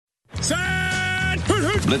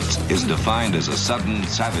Blitz is defined as a sudden,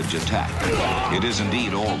 savage attack. It is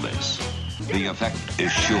indeed all this. The effect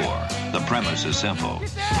is sure. The premise is simple.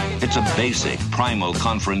 It's a basic, primal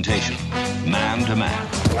confrontation, man to man.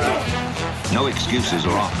 No excuses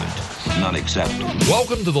are offered, none accepted.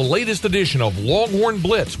 Welcome to the latest edition of Longhorn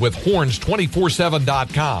Blitz with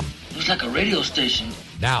Horns247.com. Looks like a radio station.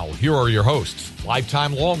 Now, here are your hosts,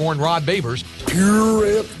 lifetime Longhorn Rod Babers,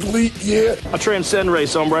 Pure athlete, yeah. I transcend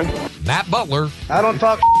race, hombre. Matt Butler, I don't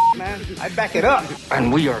talk man. I back it up.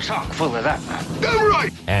 And we are chock full of that, man. Damn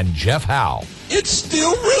right. and Jeff Howe. It's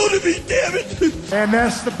still real to me, damn it. And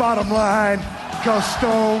that's the bottom line, because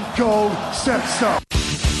Stone Cold said so.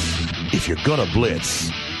 If you're gonna blitz,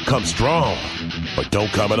 come strong, but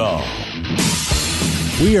don't come at all.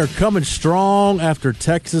 We are coming strong after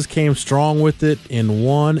Texas came strong with it in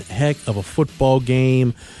one heck of a football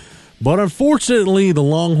game. But unfortunately, the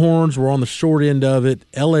Longhorns were on the short end of it.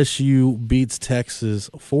 LSU beats Texas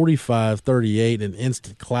 45-38, an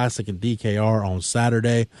instant classic in DKR on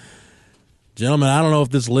Saturday. Gentlemen, I don't know if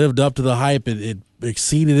this lived up to the hype. It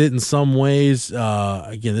exceeded it in some ways.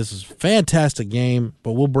 Again, this is a fantastic game,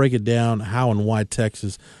 but we'll break it down how and why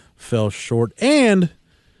Texas fell short. And,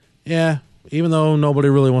 yeah, even though nobody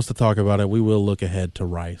really wants to talk about it, we will look ahead to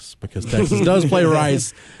Rice because Texas does play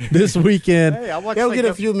Rice this weekend. Hey, they'll get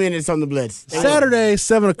a few minutes on the blitz. Saturday,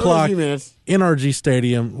 7 o'clock, few minutes. NRG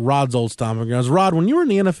Stadium, Rod's old stomping grounds. Rod, when you were in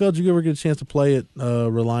the NFL, did you ever get a chance to play at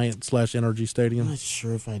Reliant/NRG Stadium? I'm not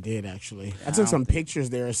sure if I did, actually. I took some pictures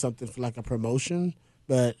there or something for like a promotion,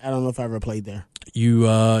 but I don't know if I ever played there. You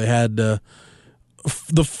had the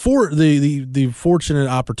fortunate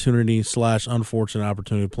opportunity / unfortunate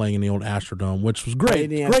opportunity of playing in the old Astrodome, which was great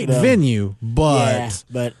venue, but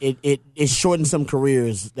it shortened some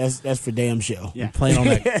careers. That's for damn sure. Yeah. Playing on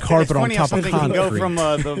that carpet on top of concrete. Can go from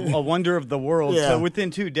a wonder of the world to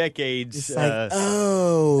within 2 decades. It's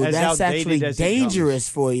that's actually dangerous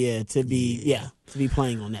for you to be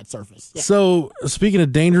playing on that surface. Yeah. So, speaking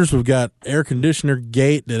of dangerous, we've got air conditioner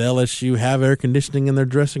gate. Did LSU have air conditioning in their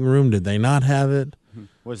dressing room? Did they not have it?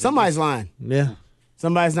 Somebody's lying. Yeah.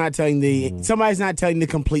 Somebody's not telling the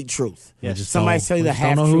complete truth. Yeah, Somebody's telling the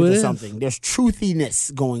half truth or something. There's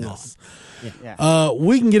truthiness going on. Yeah.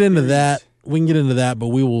 We can get into that. But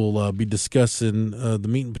we will be discussing the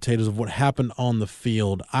meat and potatoes of what happened on the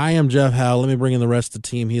field. I am Jeff Howe. Let me bring in the rest of the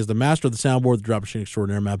team. He is the master of the soundboard, the drop machine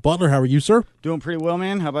extraordinaire, Matt Butler. How are you, sir? Doing pretty well,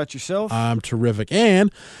 man. How about yourself? I'm terrific.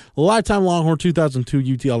 And lifetime Longhorn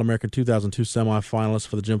 2002 UT All-American 2002 semifinalist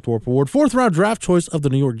for the Jim Thorpe Award. 4th-round draft choice of the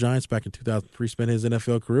New York Giants back in 2003. Spent his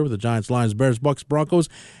NFL career with the Giants, Lions, Bears, Bucks, Broncos,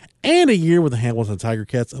 and a year with the Hamilton Tiger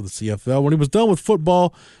Cats of the CFL. When he was done with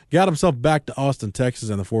football, got himself back to Austin, Texas,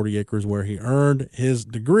 and the 40 acres where he earned his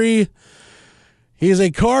degree. He is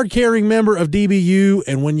a card-carrying member of DBU,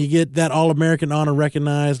 and when you get that All-American honor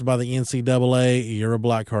recognized by the NCAA, you're a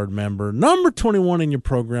black card member. Number 21 in your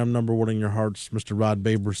program, number 1 in your hearts, Mr. Rod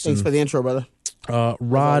Baberson. Thanks for the intro, brother.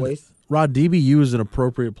 Rod, DBU is an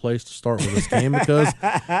appropriate place to start with this game because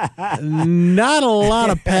not a lot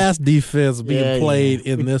of pass defense being played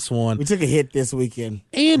in this one. We took a hit this weekend,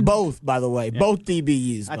 and both, by the way, both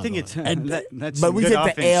DBUs. I think it's that's. But we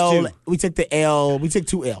took the L. Too. We took the L. We took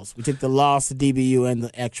 2 L's. We took the loss to DBU and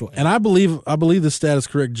the actual L. And I believe the stat is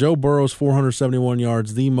correct. Joe Burrow's 471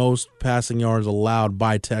 yards, the most passing yards allowed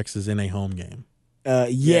by Texas in a home game.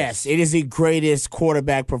 Yes, it is the greatest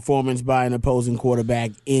quarterback performance by an opposing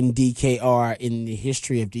quarterback in DKR in the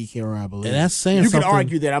history of DKR, I believe. And that's saying you something. Can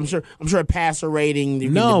argue that. I'm sure a passer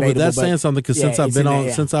rating. But that's saying something because since I've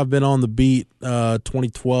been on the beat,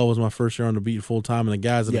 2012 was my first year on the beat full time, and the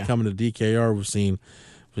guys that are coming to DKR, we've seen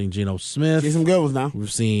Geno Smith. See some good ones now.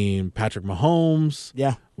 We've seen Patrick Mahomes.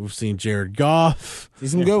 Yeah. We've seen Jared Goff. See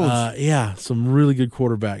some good ones. Some really good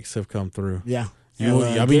quarterbacks have come through. Yeah. You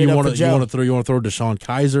want to throw Deshaun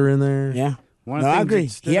Kaiser in there? Yeah. I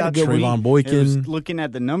agree. He had a good Trayvon Boykin. Looking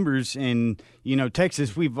at the numbers, and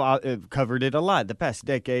Texas, we've covered it a lot the past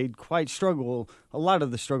decade. A lot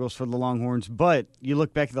of the struggles for the Longhorns. But you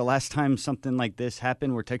look back at the last time something like this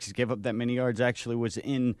happened, where Texas gave up that many yards, actually was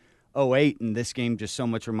in 2008, and this game just so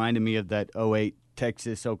much reminded me of that 2008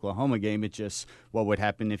 Texas-Oklahoma game. It's just what would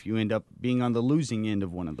happen if you end up being on the losing end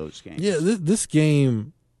of one of those games. Yeah, this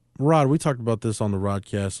game. Rod, we talked about this on the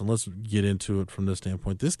Rodcast, and let's get into it from this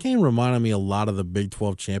standpoint. This game reminded me a lot of the Big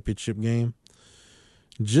 12 championship game,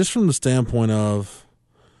 just from the standpoint of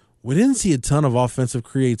we didn't see a ton of offensive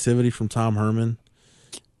creativity from Tom Herman.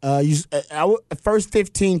 First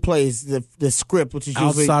 15 plays, the script, which is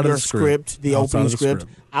usually your script, the opening script.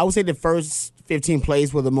 I would say the first 15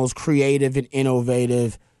 plays were the most creative and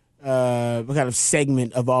innovative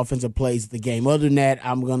segment of offensive plays of the game. Other than that,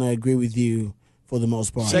 I'm going to agree with you for the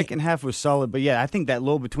most part. Second half was solid, but yeah, I think that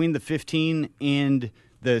lull between the 15 and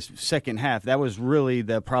the second half, that was really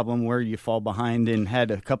the problem where you fall behind and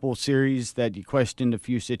had a couple of series that you questioned a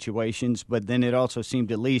few situations, but then it also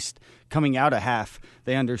seemed, at least coming out of half,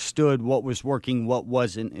 they understood what was working, what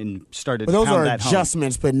wasn't, and started to pound that home. Those are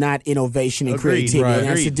adjustments, but not innovation and Agreed. creativity. Right.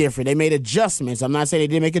 That's the difference. They made adjustments. I'm not saying they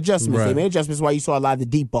didn't make adjustments. Right. They made adjustments why you saw a lot of the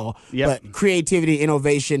deep ball. Yep. But creativity,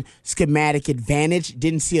 innovation, schematic advantage,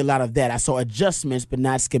 didn't see a lot of that. I saw adjustments, but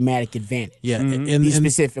not schematic advantage. Yeah,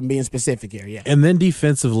 I'm being specific here, yeah. And then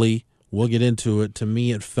defensively, we'll get into it. To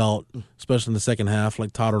me, it felt, especially in the second half,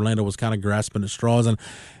 like Todd Orlando was kind of grasping at straws. And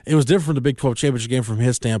it was different, the Big 12 championship game from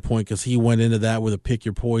his standpoint, because he went into that with a pick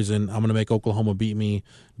your poison. I'm going to make Oklahoma beat me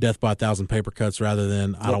death by 1,000 paper cuts rather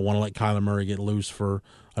than I don't want to let Kyler Murray get loose for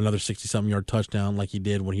another 60-something yard touchdown like he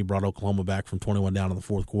did when he brought Oklahoma back from 21 down in the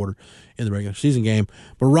fourth quarter in the regular season game.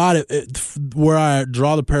 But, Rod, where I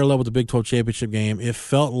draw the parallel with the Big 12 championship game,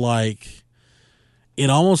 it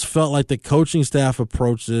almost felt like the coaching staff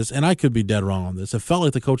approached this, and I could be dead wrong on this. It felt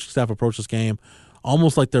like the coaching staff approached this game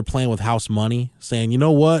almost like they're playing with house money, saying, you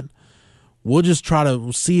know what, we'll just try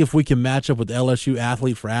to see if we can match up with LSU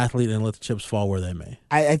athlete for athlete and let the chips fall where they may.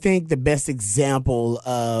 I think the best example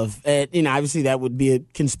of, obviously that would be a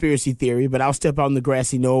conspiracy theory, but I'll step out on the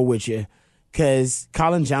grassy knoll with you, because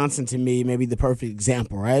Colin Johnson, to me, may be the perfect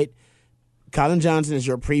example, right? Colin Johnson is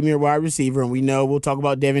your premier wide receiver, and we know we'll talk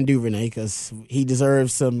about Devin Duvernay because he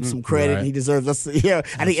deserves some credit. Right. He deserves us. I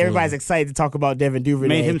think everybody's excited to talk about Devin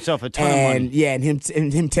Duvernay. Made himself a ton of money. Yeah, and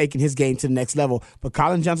him taking his game to the next level. But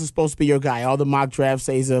Colin Johnson's supposed to be your guy. All the mock drafts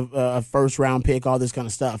say he's a first-round pick, all this kind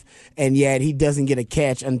of stuff. And yet he doesn't get a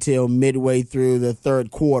catch until midway through the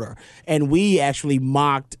third quarter. And we actually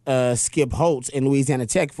mocked Skip Holtz in Louisiana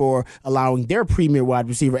Tech for allowing their premier wide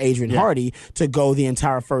receiver, Adrian Hardy, to go the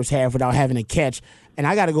entire first half without having a catch. And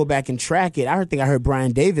I got to go back and track it. I heard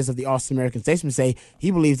Brian Davis of the Austin American Statesman say he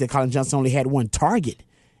believes that Colin Johnson only had one target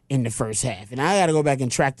in the first half. And I got to go back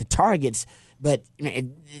and track the targets. But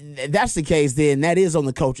if that's the case, then that is on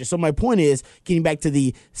the coaches. So my point is, getting back to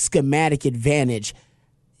the schematic advantage,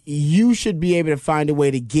 you should be able to find a way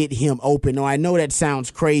to get him open. Now, I know that sounds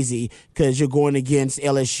crazy because you're going against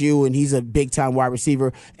LSU and he's a big-time wide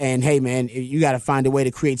receiver. And, hey, man, you got to find a way to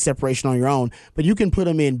create separation on your own. But you can put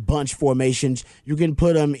him in bunch formations. You can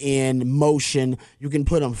put him in motion. You can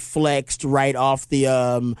put him flexed right off the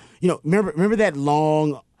remember that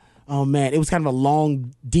long – oh, man, it was kind of a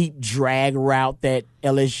long, deep drag route that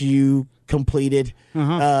LSU completed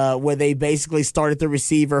where they basically started the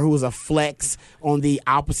receiver who was a flex on the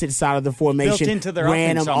opposite side of the formation, built into their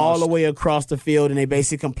ran him offense all almost. the way across the field, and they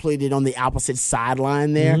basically completed on the opposite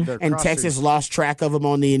sideline there. And Texas lost track of him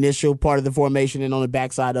on the initial part of the formation, and on the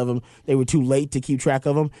backside of him, they were too late to keep track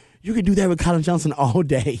of him. You could do that with Colin Johnson all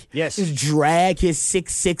day. Yes. Just drag his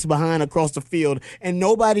 6'6" behind across the field, and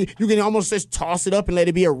you can almost just toss it up and let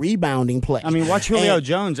it be a rebounding play. I mean, watch Julio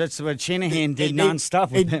Jones. That's what Shanahan did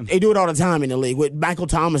nonstop with him. They do it all the time in the league. Michael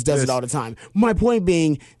Thomas does it all the time. My point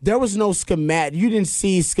being, there was no schematic. You didn't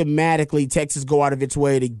see schematically Texas go out of its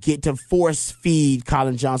way to get to force feed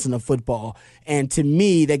Colin Johnson the football. And to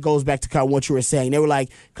me, that goes back to kind of what you were saying. They were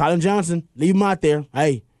like, Colin Johnson, leave him out there.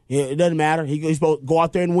 Hey, it doesn't matter. He's supposed to go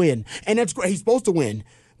out there and win. And that's great. He's supposed to win.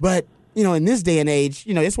 But, in this day and age,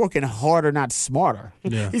 it's working harder, not smarter.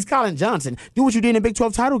 Yeah. He's Colin Johnson. Do what you did in the Big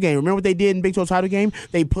 12 title game. Remember what they did in the Big 12 title game?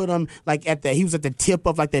 They put him he was at the tip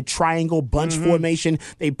of that triangle bunch formation.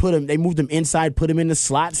 They moved him inside, put him in the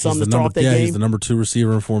slot, something to throw off that game. He's the number 2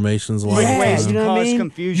 receiver in formations. Yeah, you know what I mean?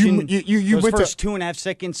 Confusion. You those first 2.5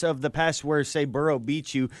 seconds of the pass where, say, Burrow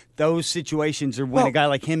beats you, those situations are when a guy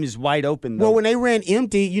like him is wide open. Though. Well, when they ran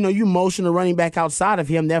empty, you motion the running back outside of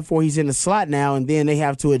him, therefore he's in the slot now, and then they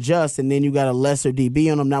have to adjust, and then you got a lesser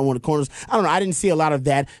DB on him, not one of the corners. I don't know. I didn't see a lot of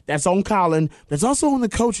that. That's on Colin. That's also on the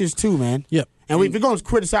coaches too, man. Yep. And we're going to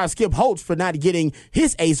criticize Skip Holtz for not getting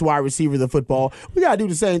his ace wide receiver the football. We got to do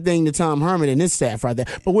the same thing to Tom Herman and his staff right there.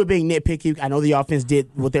 But we're being nitpicky. I know the offense did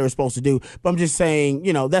what they were supposed to do, but I'm just saying,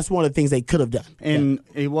 that's one of the things they could have done. And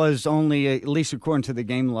it was only, at least according to the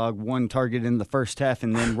game log, 1 target in the first half,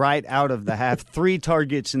 and then right out of the half, 3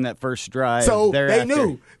 targets in that first drive. So thereafter. they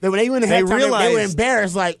knew that when they went in halftime, they were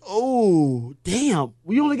embarrassed. Like, oh, damn,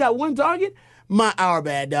 we only got 1 target. Our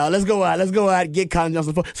bad, dog. Let's go out, get Colin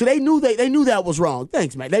Johnson. So they knew that was wrong.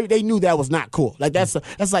 Thanks, man. They knew that was not cool. Like that's and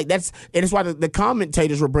that's why the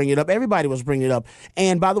commentators were bringing it up. Everybody was bringing it up.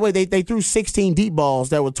 And by the way, they threw 16 deep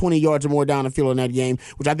balls that were 20 yards or more down the field in that game,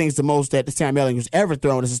 which I think is the most that Sam Elliott has ever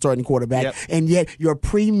thrown as a starting quarterback. Yep. And yet your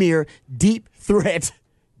premier deep threat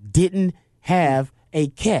didn't have a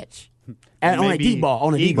catch. On a deep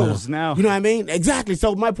ball, Eagles now. You know what I mean? Exactly.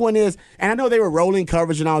 So my point is, and I know they were rolling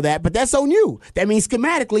coverage and all that, but that's on you. That means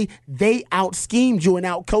schematically, they out-schemed you and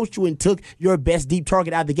out-coached you and took your best deep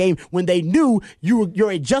target out of the game when they knew your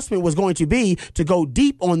adjustment was going to be to go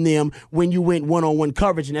deep on them when you went one-on-one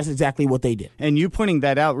coverage, and that's exactly what they did. And you pointing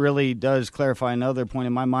that out really does clarify another point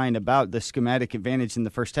in my mind about the schematic advantage in the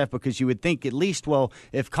first half, because you would think at least, well,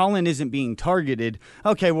 if Colin isn't being targeted,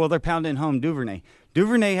 okay, well, they're pounding home Duvernay.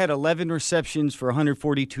 Duvernay had 11 receptions for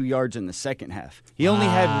 142 yards in the second half. He only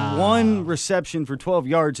had one reception for 12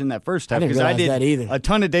 yards in that first half, because I did a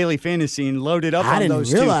ton of daily fantasy and loaded up on those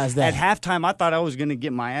two. I didn't realize that. At halftime, I thought I was going to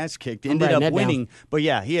get my ass kicked. Ended up winning. But,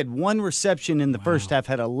 yeah, he had one reception in the first half,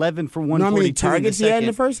 had 11 for 142 You know how many targets he had in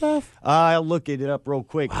the first half? I'll look it up real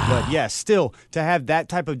quick. But, yeah, still, to have that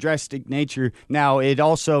type of drastic nature. Now, it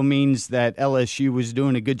also means that LSU was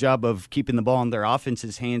doing a good job of keeping the ball in their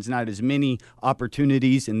offense's hands, not as many opportunities.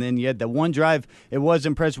 And then you had the one drive. It was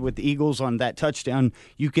impressive with the Eagles on that touchdown.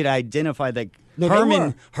 You could identify that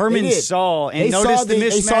Herman saw and noticed the mismatch.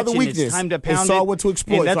 They saw the weakness. And it's time to pound they saw what to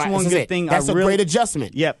exploit. And that's one good thing. That's a great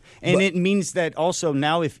adjustment. Yep. And it means that also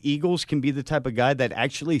now if Eagles can be the type of guy that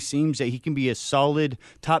actually seems that he can be a solid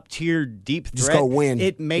top-tier deep threat, just go win.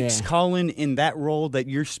 It makes Colin in that role that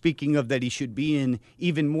you're speaking of that he should be in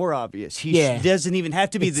even more obvious. He doesn't even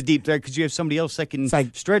have to be the deep threat because you have somebody else that can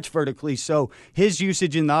stretch vertically. So his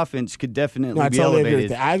usage in the offense could definitely be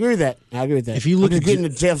elevated. I agree with that. If you look at getting to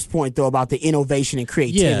Jeff's point, though, about the innovation and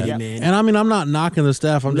creativity, man. And I mean, I'm not knocking the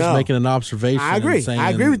staff. I'm just making an observation. I agree. Saying,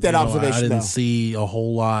 I agree with that observation. I didn't see a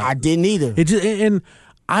whole lot. I didn't either. And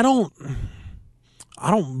I don't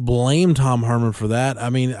blame Tom Herman for that. I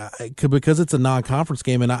mean, because it's a non-conference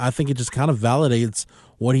game, and I think it just kind of validates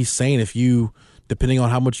what he's saying. If you, depending on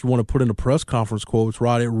how much you want to put into press conference quotes,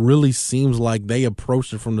 Rod, it really seems like they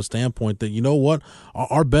approached it from the standpoint that, you know what,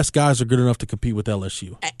 our best guys are good enough to compete with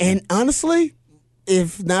LSU. And honestly,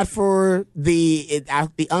 if not for the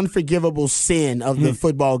unforgivable sin of the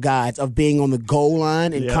football gods of being on the goal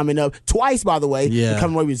line and coming up twice, by the way, and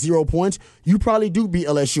coming away with 0 points, you probably do beat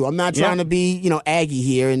LSU. I'm not trying to be, Aggie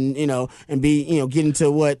here and be, get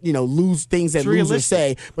into what, lose things that losers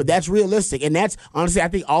say, but that's realistic. And that's, honestly, I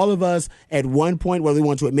think all of us at one point, whether we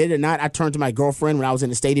want to admit it or not, I turned to my girlfriend when I was in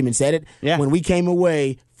the stadium and said it. Yeah. When we came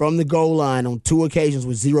away from the goal line on 2 occasions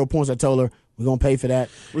with 0 points, I told her, we're going to pay for that.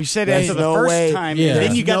 We said it after the first time. Yeah.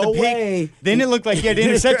 Then you got the pick. Then it looked like you had to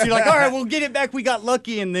intercept. You're like, all right, we'll get it back. We got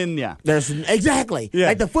lucky. And then, Exactly. Yeah.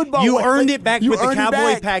 Like the football. You earned it back with the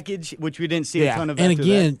Cowboy package, which we didn't see a ton of. And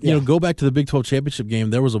again, go back to the Big 12 championship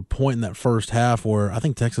game. There was a point in that first half where I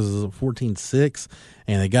think Texas is 14-6,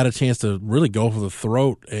 and they got a chance to really go for the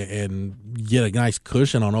throat and get a nice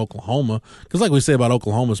cushion on Oklahoma. Because like we say about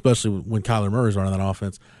Oklahoma, especially when Kyler Murray's running that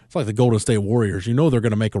offense, it's like the Golden State Warriors. You know they're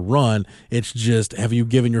going to make a run. It's just, have you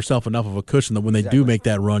given yourself enough of a cushion that when they do make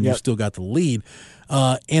that run, you've still got the lead?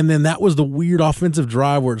 And then that was the weird offensive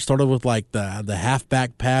drive where it started with like the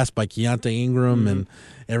halfback pass by Keontae Ingram and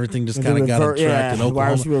everything just kind of got on track in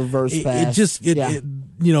Oklahoma. Reverse pass.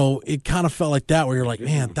 It kind of felt like that where you're like,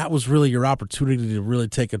 man, that was really your opportunity to really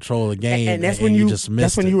take control of the game. And that's when you just missed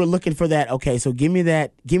That's when you were looking for that. Okay, so give me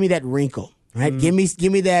that wrinkle. Right, give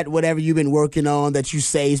me that whatever you've been working on that you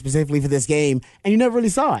say specifically for this game, and you never really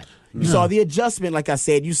saw it. You saw the adjustment, like I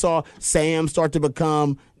said. You saw Sam start to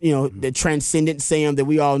become, the transcendent Sam that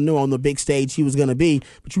we all knew on the big stage he was going to be,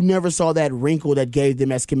 but you never saw that wrinkle that gave them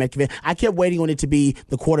that schematic. I kept waiting on it to be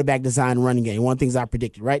the quarterback design running game. One of the things I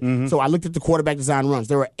predicted, right? So I looked at the quarterback design runs.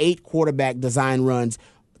 There were 8 quarterback design runs.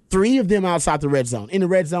 3 of them outside the red zone. In the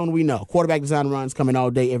red zone, we know quarterback design runs coming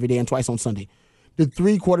all day, every day, and twice on Sunday. The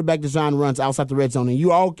 3 quarterback design runs outside the red zone,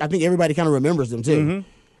 and I think everybody kind of remembers them too.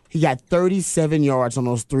 He got 37 yards on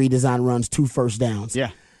those 3 design runs, 2 first downs. Yeah.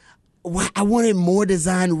 I wanted more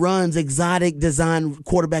design runs, exotic design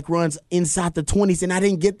quarterback runs inside the 20s, and I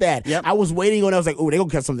didn't get that. Yep. I was waiting on it. I was like, oh, they're going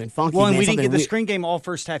to cut something funky. Well, and we didn't get the screen game all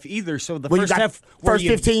first half either. So the first half. First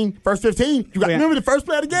 15. Remember the first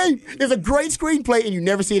play of the game? There's a great screenplay, and you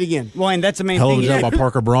never see it again. Well, and that's the main thing. Hell of a job by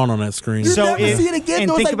Parker Braun on that screen. You never see it again.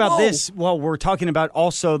 And think about this. Well, we're talking about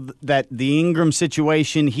also that the Ingram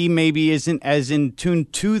situation, he maybe isn't as in tune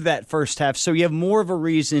to that first half. So you have more of a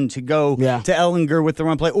reason to go to Ellinger with the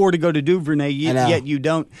run play or to go go to Duvernay, yet you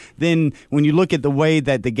don't. Then when you look at the way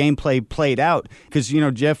that the gameplay played out, because,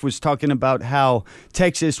 Jeff was talking about how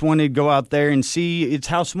Texas wanted to go out there and see it's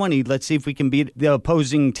house money. Let's see if we can beat the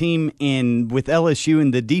opposing team. And with LSU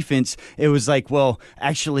and the defense, it was like, well,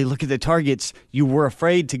 actually, look at the targets. You were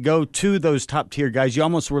afraid to go to those top-tier guys. You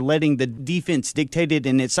almost were letting the defense dictate it,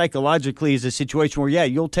 and it psychologically is a situation where,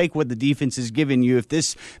 you'll take what the defense is giving you if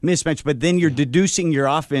this mismatch, but then you're deducing your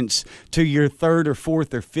offense to your third or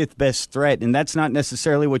fourth or fifth best threat, and that's not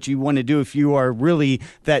necessarily what you want to do if you are really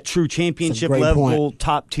that true championship-level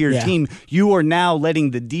top-tier team. You are now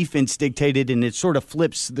letting the defense dictate it, and it sort of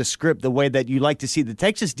flips the script the way that you like to see. The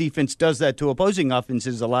Texas defense does that to opposing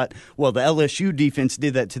offenses a lot. Well, the LSU defense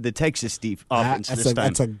did that to the Texas offense this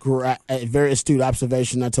time. That's a very astute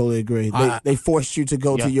observation. I totally agree. They forced you to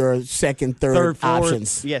go to your second, third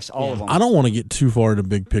options. Yes, all of them. I don't want to get too far in the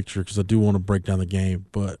big picture because I do want to break down the game,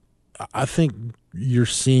 but I think you're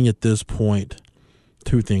seeing at this point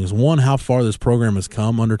two things. One, how far this program has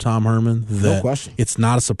come under Tom Herman. No question. It's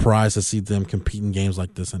not a surprise to see them compete in games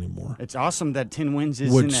like this anymore. It's awesome that 10 wins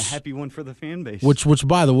isn't a happy one for the fan base. Which,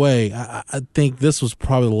 by the way, I think this was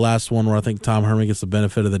probably the last one where I think Tom Herman gets the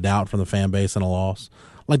benefit of the doubt from the fan base in a loss.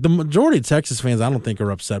 Like the majority of Texas fans, I don't think are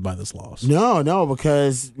upset by this loss. No,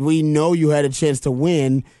 because we know you had a chance to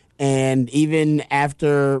win. And even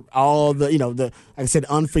after all the, like I said,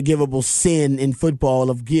 unforgivable sin in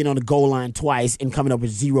football of getting on the goal line twice and coming up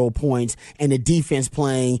with 0 points, and the defense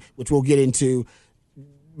playing, which we'll get into,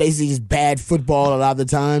 basically just bad football a lot of the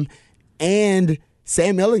time, and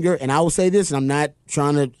Sam Ehlinger, and I will say this, and I'm not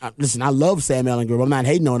trying to listen. I love Sam Ehlinger, but I'm not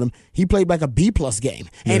hating on him. He played like a B-plus game,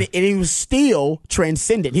 and he was still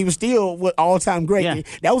transcendent. He was still all-time great. Yeah.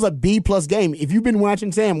 That was a B-plus game. If you've been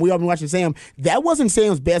watching Sam, we all been watching Sam. That wasn't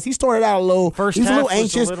Sam's best. He started out a little. He was a little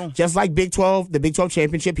anxious, just like Big 12, the Big 12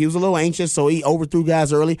 championship. He was a little anxious, so he overthrew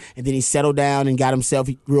guys early, and then he settled down and got himself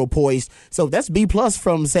real poised. So that's B-plus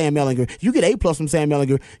from Sam Ehlinger. You get A-plus from Sam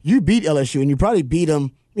Ehlinger, you beat LSU, and you probably beat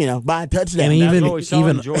him. By a touchdown. And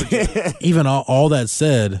even all that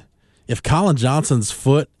said, if Colin Johnson's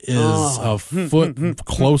foot is a foot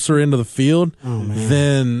closer into the field,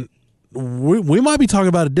 then we might be talking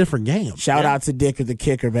about a different game. Shout out to Dicker, the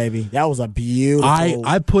kicker, baby. That was a beautiful.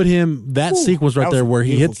 I put him sequence right there where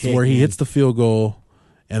he hits the field goal.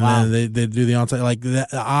 And then they do the onside like that.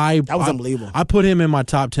 That was unbelievable. I put him in my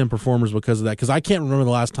top 10 performers because of that. Because I can't remember the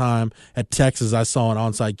last time at Texas I saw an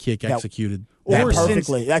onside kick executed.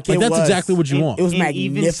 Perfectly. That's exactly what you want. It was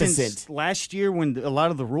magnificent. Even since last year when a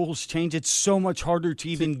lot of the rules changed, it's so much harder to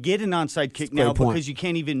even get an onside kick now because you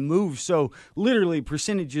can't even move. So literally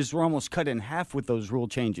percentages were almost cut in half with those rule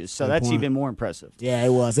changes. So that's even more impressive. Yeah,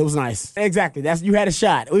 it was. It was nice. Exactly. You had a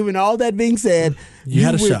shot. Even all that being said, you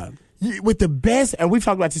had a shot. With the best, and we've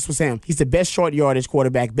talked about this with Sam, he's the best short yardage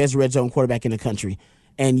quarterback, best red zone quarterback in the country.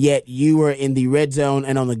 And yet you were in the red zone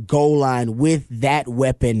and on the goal line with that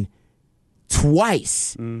weapon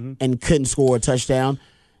twice and couldn't score a touchdown.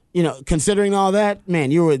 Considering all that,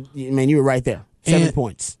 you were right there. 7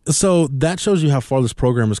 points. So that shows you how far this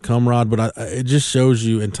program has come, Rod, but it just shows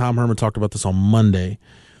you, and Tom Herman talked about this on Monday,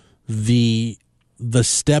 the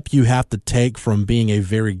step you have to take from being a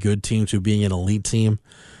very good team to being an elite team.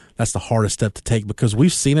 That's the hardest step to take because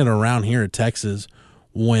we've seen it around here at Texas.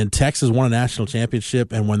 When Texas won a national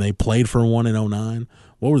championship and when they played for one in 2009,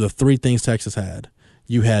 what were the three things Texas had?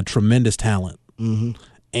 You had tremendous talent.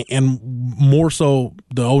 Mm-hmm. And more so,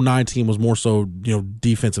 the 2009 team was more so,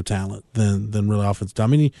 defensive talent than really offensive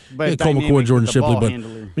talent. I mean, you had Colt McCoy, Jordan Shipley,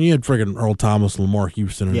 but you had friggin' Earl Thomas, Lamar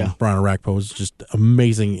Houston, and Brian Orakpo. It was just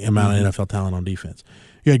amazing amount of NFL talent on defense.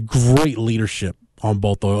 You had great leadership on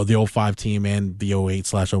both the 05 team and the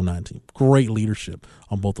 08/09 team. Great leadership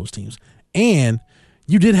on both those teams. And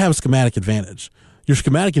you did have a schematic advantage. Your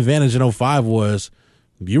schematic advantage in 05 was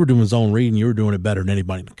you were doing zone read and you were doing it better than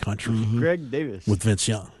anybody in the country. Mm-hmm. Greg Davis. With Vince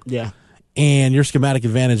Young. Yeah. And your schematic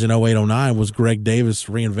advantage in 08/09 was Greg Davis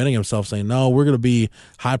reinventing himself, saying, no, we're going to be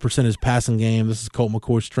high percentage passing game. This is Colt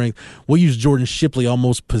McCoy's strength. We'll use Jordan Shipley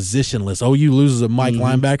almost positionless. OU loses a Mike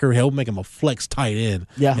linebacker. He'll make him a flex tight end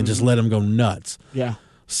and just let him go nuts. Yeah.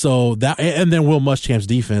 So that, and then Will Muschamp's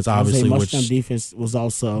defense, obviously, Muschamp's defense was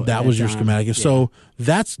also that was your schematic. Yeah. So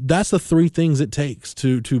that's the three things it takes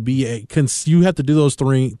to be you have to do those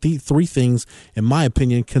three things, in my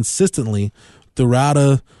opinion, consistently throughout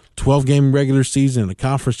a 12-game regular season, a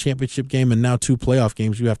conference championship game, and now 2 playoff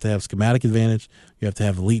games. You have to have schematic advantage, you have to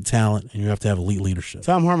have elite talent, and you have to have elite leadership.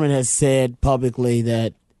 Tom Herman has said publicly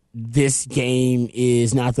that this game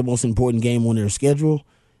is not the most important game on their schedule.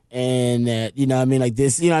 and that like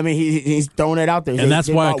this, he's throwing it out there, and that's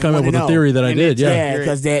why I come up with the theory that I did. Yeah,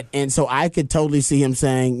 because and so I could totally see him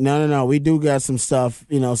saying, no, we do got some stuff,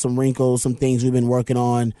 some wrinkles, some things we've been working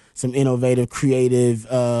on, some innovative, creative,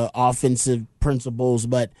 offensive principles,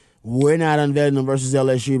 but we're not unveiling them versus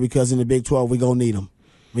LSU because in the Big 12 we're gonna need them.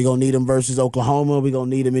 We're going to need them versus Oklahoma. We're going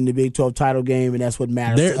to need them in the Big 12 title game, and that's what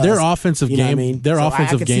matters. Their offensive game, their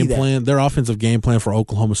offensive game plan for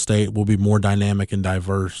Oklahoma State will be more dynamic and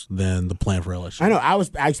diverse than the plan for LSU. I know.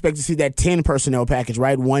 I expect to see that 10 personnel package,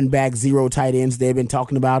 right? 1 back, 0 tight ends. They've been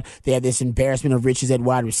talking about. They have this embarrassment of riches at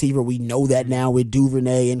wide receiver. We know that now with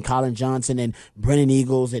Duvernay and Colin Johnson and Brennan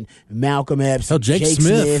Eagles and Malcolm Epps. Jake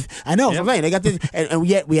Smith. I know. Yep. I'm saying they got this, and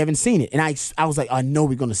yet we haven't seen it. And I was like, I know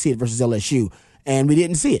we're going to see it versus LSU. And we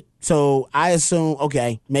didn't see it. So I assume,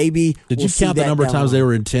 okay, maybe. Did you count the number of times they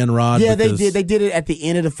were in 10, Rod? Yeah, they did. They did it at the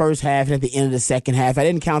end of the first half and at the end of the second half. I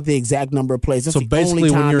didn't count the exact number of plays. That's so basically,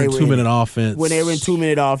 when you're in 2-minute offense. When they were in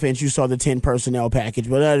 2-minute offense, you saw the 10 personnel package.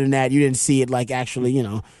 But other than that, you didn't see it like actually,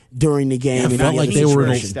 during the game. Yeah, it felt like they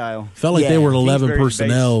were in 11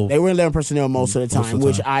 personnel. They were 11 personnel most of the time,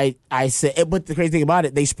 which I said. But the crazy thing about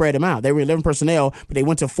it, they spread them out. They were 11 personnel, but they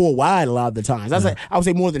went to 4 wide a lot of the times. I would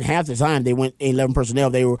say more than half the time they went 11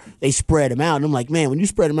 personnel. They spread them out. And I'm like, man, when you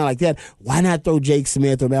spread them out like that, why not throw Jake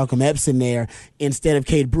Smith or Malcolm Epps in there instead of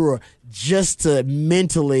Cade Brewer just to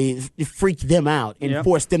mentally freak them out and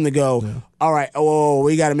force them to go, all right,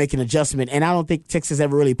 we got to make an adjustment. And I don't think Texas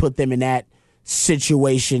ever really put them in that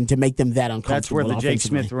situation to make them that uncomfortable. That's where the Jake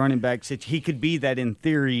Smith running back he could be that in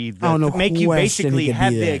theory. Make you basically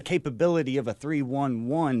have the capability of a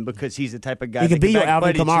 3-1-1 because he's the type of guy. He could be your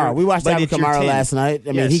Alvin Kamara. We watched Alvin Kamara last night.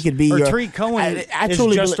 I mean, he could be your. Tariq Cohen is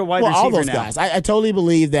just a wide receiver all those now. guys. I totally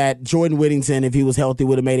believe that Jordan Whittington, if he was healthy,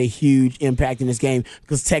 would have made a huge impact in this game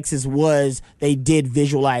because Texas they did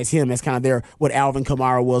visualize him as kind of what Alvin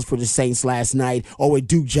Kamara was for the Saints last night, or what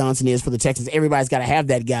Duke Johnson is for the Texans. Everybody's got to have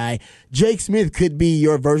that guy. Jake Smith could be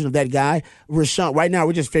your version of that guy. Rashawn, right now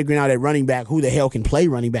we're just figuring out at running back who the hell can play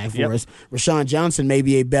running back for us. Rashawn Johnson may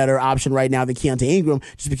be a better option right now than Keontae Ingram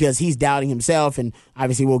just because he's doubting himself, and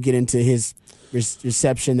obviously we'll get into his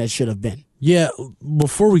reception that should have been. Yeah,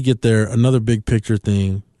 before we get there, another big picture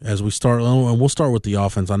thing as we start, and we'll start with the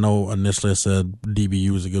offense. I know initially I said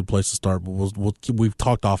DBU is a good place to start, but we've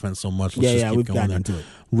talked offense so much. Let's just keep going there. Into it.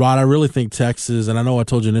 Rod, I really think Texas, and I know I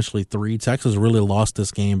told you initially 3, Texas really lost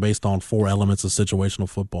this game based on 4 elements of situational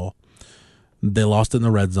football. They lost it in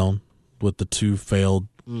the red zone with the 2 failed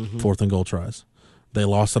 4th and goal tries. They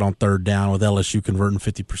lost it on 3rd down with LSU converting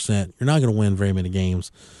 50%. You're not going to win very many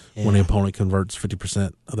games when the opponent converts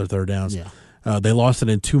 50% of their 3rd downs. Yeah. They lost it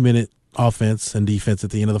in 2-minute offense and defense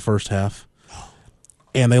at the end of the first half.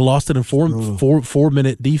 And they lost it in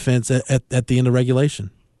 4-minute defense at the end of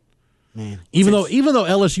regulation. Man. Even though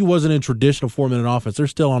LSU wasn't in traditional 4-minute offense, they're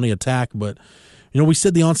still on the attack. But we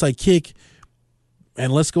said the onside kick,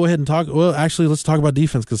 and let's go ahead and talk. Well, actually, let's talk about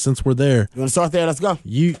defense because since we're there, you want to start there? Let's go.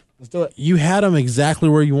 Let's do it. You had them exactly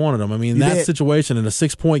where you wanted them. I mean, that situation in a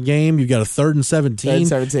 6-point game, you got a 3rd and 17.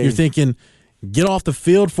 You're thinking, get off the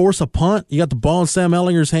field, force a punt. You got the ball in Sam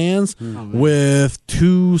Ehlinger's hands with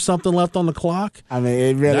 2-something left on the clock. I mean,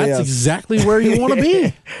 it really That's exactly where you want to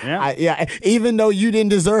be. Even though you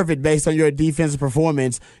didn't deserve it based on your defensive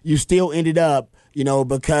performance, you still ended up,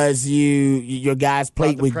 because your guys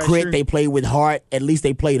played with grit, they played with heart. At least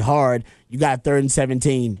they played hard. You got 3rd and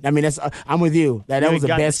 17. I mean, I'm with you. That was the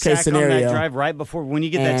best case scenario. On that drive right before when you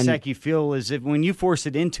get that sack, you feel as if when you force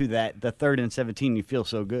it into the 3rd and 17, you feel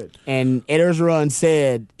so good. And Ed Orgeron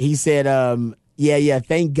said,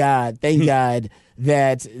 thank God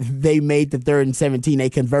that they made the 3rd and 17. They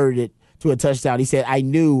converted it to a touchdown. He said, I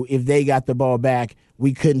knew if they got the ball back,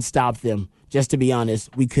 we couldn't stop them. Just to be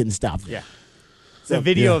honest, we couldn't stop them. Yeah. The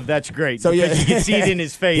video of that's great. So you can see it in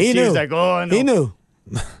his face. He was like, "Oh, no." He knew.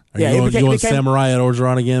 Are you going Samurai at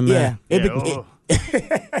Orgeron again, man?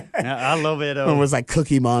 I love it. It was like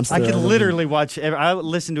Cookie Monster. I could literally watch. I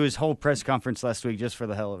listened to his whole press conference last week just for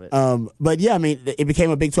the hell of it. But yeah, I mean, it became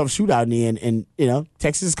a Big 12 shootout in the end, and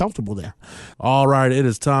Texas is comfortable there. All right, it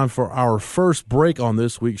is time for our first break on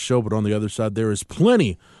this week's show. But on the other side, there is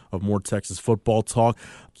plenty of more Texas football talk.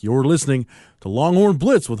 You're listening to Longhorn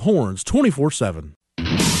Blitz with Horns 24/7.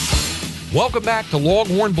 Welcome back to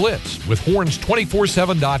Longhorn Blitz with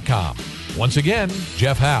Horns247.com. Once again,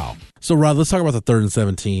 Jeff Howe. So, Rod, let's talk about the 3rd and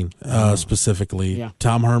 17 specifically. Yeah.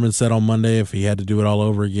 Tom Herman said on Monday if he had to do it all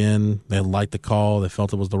over again, they liked the call. They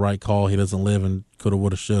felt it was the right call. He doesn't live in coulda,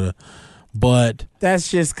 woulda, shoulda. But that's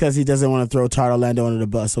just because he doesn't want to throw Todd Orlando under the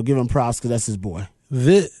bus. So give him props because that's his boy.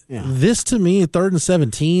 This to me, 3rd and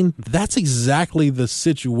 17, that's exactly the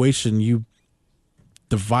situation you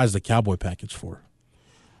devised the cowboy package for.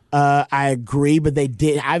 I agree, but they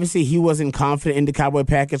did. Obviously, he wasn't confident in the cowboy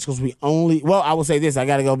package because I will say this. I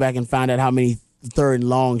got to go back and find out how many third and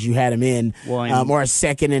longs you had him in, or a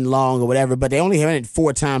second and long or whatever, but they only had it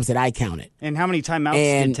 4 times that I counted. And how many timeouts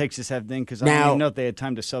did Texas have then? Because I don't even know if they had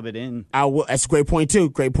time to sub it in. That's a great point, too.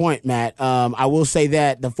 Great point, Matt. I will say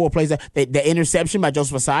that the 4 plays, the interception by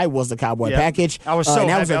Joseph Asai was the cowboy package. I was so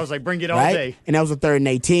happy. I was like, bring it all day. And that was a 3rd and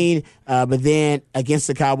 18. But then against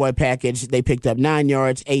the cowboy package, they picked up 9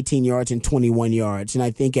 yards, 18 yards, and 21 yards. And I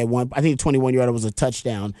think the 21-yarder was a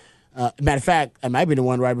touchdown. Matter of fact, it might have been the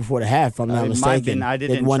one right before the half, if I'm not mistaken. I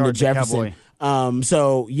didn't won charge to Jefferson.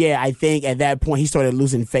 I think at that point he started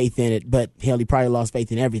losing faith in it. But hell, he probably lost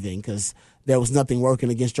faith in everything because there was nothing working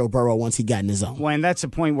against Joe Burrow once he got in his zone. Well, and that's a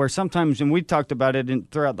point where sometimes, and we talked about it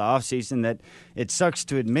throughout the offseason, that it sucks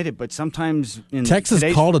to admit it, but sometimes in Texas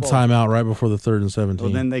called a timeout right before the 3rd and 17.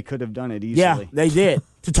 Well, then they could have done it easily. Yeah, they did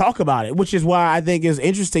to talk about it, which is why I think it's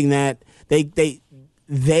interesting that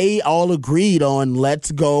they all agreed on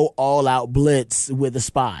let's go all out blitz with a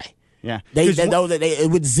spy. Yeah, they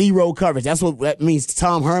with zero coverage. That's what that means.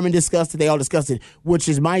 Tom Herman discussed it. They all discussed it. Which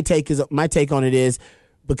is my take on it is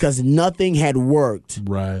because nothing had worked.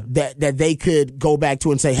 Right. That they could go back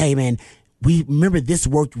to and say, hey man, we remember this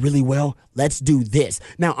worked really well. Let's do this.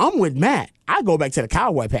 Now I'm with Matt. I go back to the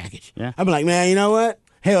cowboy package. Yeah. I'm like, man, you know what?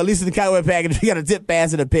 Hell, at least in the cowboy package, we got a tip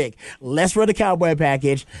pass and a pick. Let's run the cowboy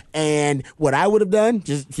package. And what I would have done,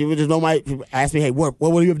 she would just ask me, hey, what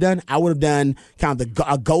would you have done? I would have done kind of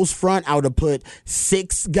a ghost front. I would have put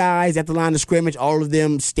 6 guys at the line of scrimmage, all of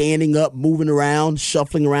them standing up, moving around,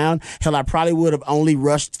 shuffling around. Hell, I probably would have only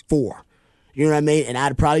rushed 4. You know what I mean? And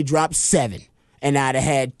I'd probably dropped 7. And I'd have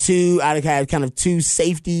had 2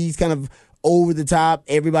 safeties kind of over the top,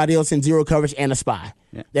 everybody else in zero coverage, and a spy.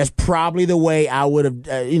 Yeah. That's probably the way I would have,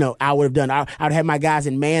 I would have done. I'd have my guys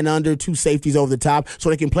in man under, 2 safeties over the top, so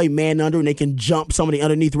they can play man under and they can jump some of the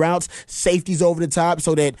underneath routes. Safeties over the top,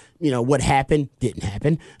 so that what happened didn't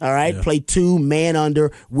happen. All right, play 2 man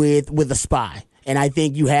under with a spy. And I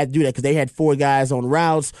think you had to do that because they had 4 guys on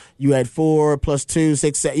routes. You had 4 plus 2,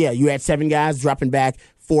 6, 7. Yeah, you had 7 guys dropping back,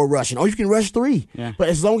 4 rushing. Or you can rush 3. Yeah. But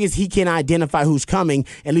as long as he can identify who's coming,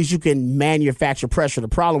 at least you can manufacture pressure. The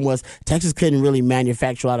problem was Texas couldn't really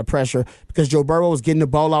manufacture a lot of pressure because Joe Burrow was getting the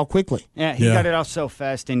ball out quickly. Yeah, he got it off so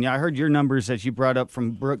fast. And I heard your numbers that you brought up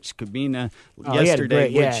from Brooks Cabina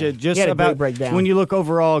yesterday, just about when you look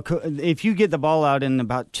overall, if you get the ball out in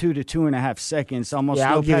about 2 to 2.5 seconds, almost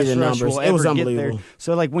no pass rush will ever get there.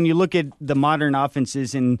 So, like, when you look at the modern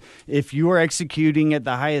offenses, and if you are executing at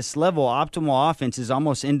the highest level, optimal offense is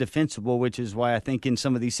almost indefensible, which is why I think in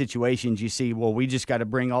some of these situations you see, well, we just got to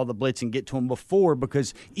bring all the blitz and get to them before,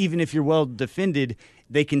 because even if you're well defended,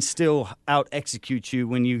 they can still out-execute you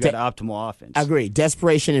when you got optimal offense. I agree.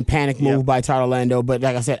 Desperation and panic move by Todd Orlando, but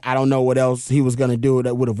like I said, I don't know what else he was going to do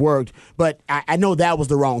that would have worked, but I know that was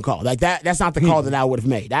the wrong call. Like that's not the call that I would have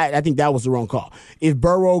made. I think that was the wrong call. If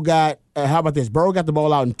Burrow got, how about this? Burrow got the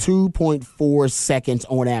ball out in 2.4 seconds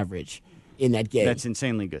on average in that game. That's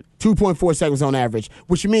insanely good. 2.4 seconds on average,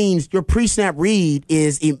 which means your pre-snap read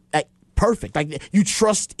is perfect. Like, you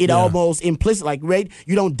trust it almost implicit. Like, right?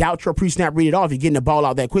 You don't doubt your pre-snap read at all if you're getting the ball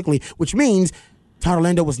out that quickly, which means Todd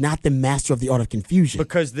Orlando was not the master of the art of confusion.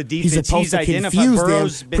 Because the defense he's identified,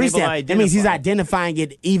 Burrow's been able to identify. That means he's identifying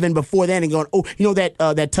it even before then and going,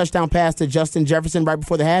 that touchdown pass to Justin Jefferson right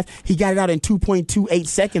before the half, he got it out in 2.28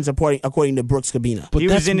 seconds according to Brooks Cabina. But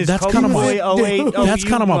that's kind of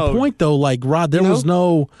my point, though. Like, Rod, there was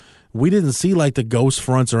no... We didn't see like the ghost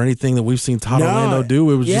fronts or anything that we've seen Todd Orlando do.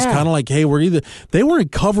 It was just kind of like, hey, they were in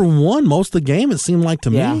cover 1 most of the game, it seemed like to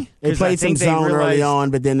me. They played some zone early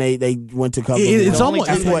on, but then they went to cover.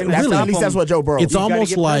 At least that's what Joe Burrow. It's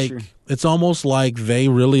almost like they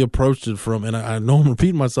really approached it from, and I know I'm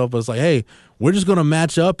repeating myself, but it's like, hey, we're just going to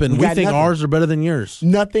match up, and we think ours are better than yours.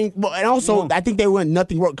 Nothing. Well, and also, I think they went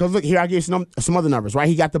nothing wrong. Because look, here, I give you some other numbers, right?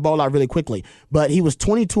 He got the ball out really quickly. But he was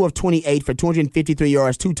 22 of 28 for 253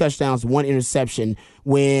 yards, 2 touchdowns, 1 interception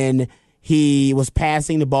when he was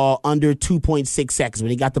passing the ball under 2.6 seconds,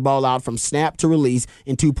 when he got the ball out from snap to release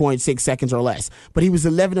in 2.6 seconds or less. But he was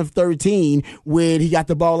 11 of 13 when he got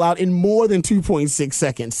the ball out in more than 2.6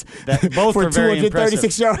 seconds. Both for were very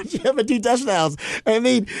 236 yards for 2 touchdowns. I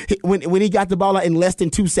mean, when he got the ball out in less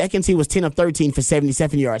than 2 seconds, he was 10 of 13 for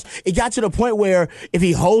 77 yards. It got to the point where if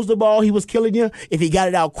he holds the ball, he was killing you. If he got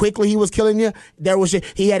it out quickly, he was killing you.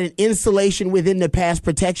 He had an insulation within the pass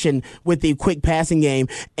protection with the quick passing game,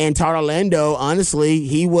 and Todd Orlando, honestly,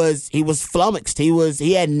 he was flummoxed. He was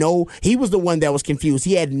the one that was confused.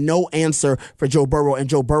 He had no answer for Joe Burrow, and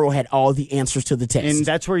Joe Burrow had all the answers to the test. And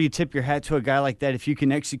that's where you tip your hat to a guy like that. If you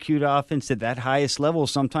can execute offense at that highest level,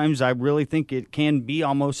 sometimes I really think it can be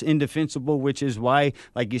almost indefensible, which is why,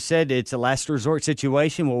 like you said, it's a last resort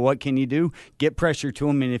situation. Well, what can you do? Get pressure to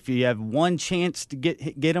him, and if you have one chance to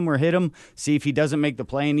get him or hit him, see if he doesn't make the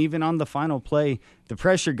play. And even on the final play, the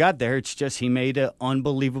pressure got there. It's just he made an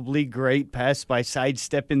unbelievably great pass by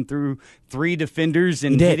sidestepping through 3 defenders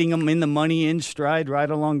and hitting them in the money in stride right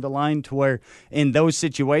along the line, to where in those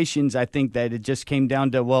situations I think that it just came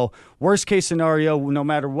down to, well, worst case scenario, no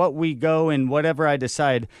matter what we go and whatever I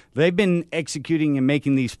decide, they've been executing and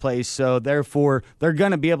making these plays, so therefore they're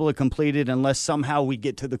going to be able to complete it unless somehow we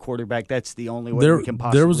get to the quarterback. That's the only way we can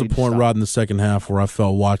possibly There was a point, stop. Rod, in the second half where I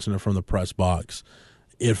felt watching it from the press box,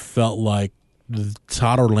 it felt like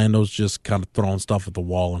Todd Orlando's just kind of throwing stuff at the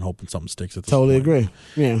wall and hoping something sticks at this Totally point.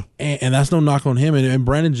 agree. Yeah. And that's no knock on him. And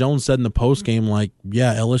Brandon Jones said in the postgame, like,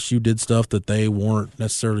 yeah, LSU did stuff that they weren't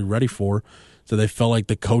necessarily ready for. So they felt like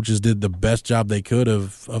the coaches did the best job they could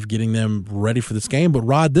of getting them ready for this game. But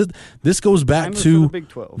Rod, this goes back to the Big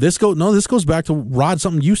 12. This goes back to, Rod,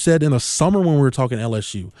 something you said in the summer when we were talking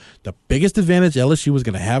LSU. The biggest advantage LSU was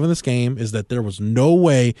going to have in this game is that there was no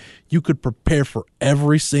way you could prepare for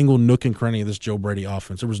every single nook and cranny of this Joe Brady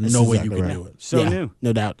offense. There was no way you could do it. So new.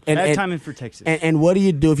 No doubt. Bad timing for Texas. And what do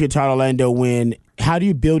you do if you're Todd Orlando how do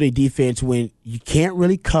you build a defense when you can't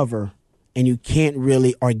really cover and you can't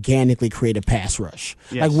really organically create a pass rush?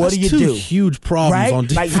 Yes. Like, what do you That's do? two huge problems right? on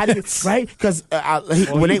defense. Like, how do you, right? Because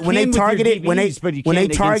when they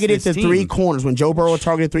targeted the 3 corners, when Joe Burrow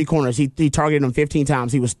targeted 3 corners, he targeted them 15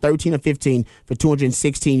 times. He was 13 of 15 for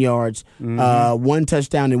 216 yards, 1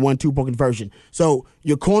 touchdown and 1 2-point conversion. So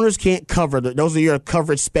your corners can't cover. Those are your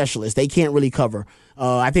coverage specialists. They can't really cover.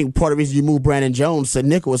 I think part of the reason you moved Brandon Jones to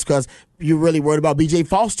nickel is because you're really worried about B.J.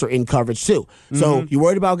 Foster in coverage too. So you're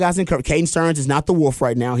worried about guys in coverage. Caden Stearns is not the wolf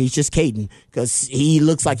right now. He's just Caden because he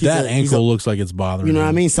looks like that ankle looks like it's bothering you know him. what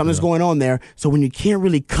I mean? Something's going on there. So when you can't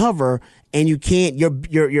really cover and you can't,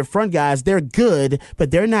 your front guys, they're good, but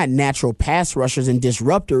they're not natural pass rushers and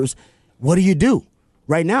disruptors. What do?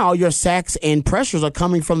 Right now, all your sacks and pressures are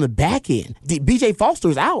coming from the back end. B.J. Foster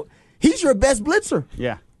is out. He's your best blitzer.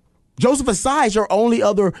 Yeah. Joseph Asai is your only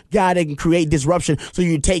other guy that can create disruption. So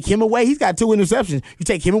you take him away. He's got 2 interceptions. You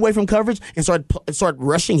take him away from coverage and start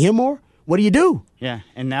rushing him more. What do? Yeah,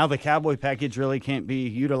 and now the Cowboy package really can't be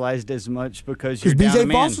utilized as much because you're down B.J. a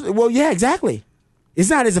man. Foster. Well, yeah, exactly. It's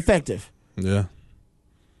not as effective. Yeah.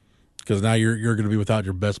 Because now you're going to be without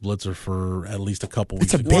your best blitzer for at least a couple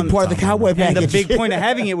weeks. It's a big part of the Cowboy package. And the big point of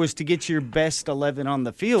having it was to get your best 11 on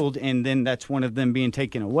the field, and then that's one of them being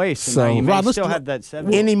taken away. So now you may still have that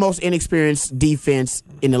 7. Any most inexperienced defense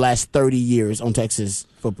in the last 30 years on Texas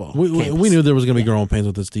football. We knew there was going to be growing pains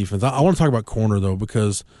with this defense. I want to talk about corner, though,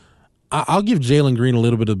 because I'll give Jalen Green a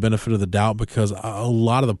little bit of benefit of the doubt because a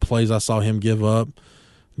lot of the plays I saw him give up,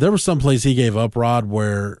 there were some plays he gave up, Rod,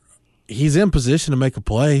 where he's in position to make a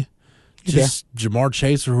play. Just Jamar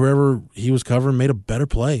Chase or whoever he was covering made a better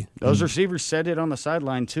play. Those receivers said it on the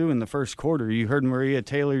sideline, too, in the first quarter. You heard Maria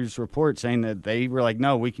Taylor's report saying that they were like,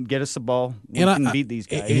 no, we can get us the ball. We can beat these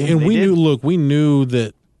guys. And we knew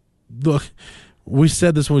that, look, we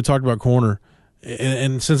said this when we talked about corner,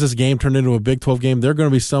 and since this game turned into a Big 12 game, there are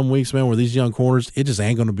going to be some weeks, man, where these young corners, it just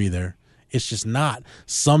ain't going to be there. It's just not.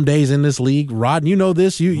 Some days in this league, Rod, you know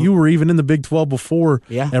this. You were even in the Big 12 before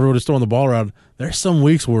everyone was throwing the ball around. There's some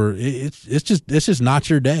weeks where it's just not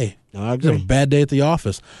your day. No, I agree. It's a bad day at the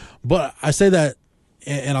office. But I say that,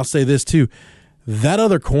 and I'll say this too. That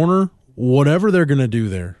other corner, whatever they're going to do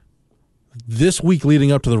there, this week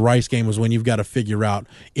leading up to the Rice game was when you've got to figure out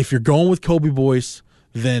if you're going with Kobe Boyce,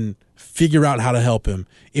 then figure out how to help him.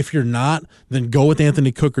 If you're not, then go with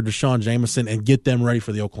Anthony Cook or Deshaun Jameson and get them ready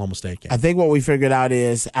for the Oklahoma State game. I think what we figured out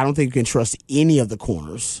is I don't think you can trust any of the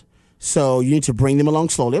corners. So you need to bring them along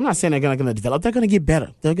slowly. I'm not saying they're going to develop. They're going to get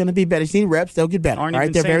better. They're going to be better. You need reps. They'll get better. Aren't all right,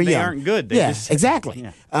 even they're saying very they young. aren't good. They just, exactly.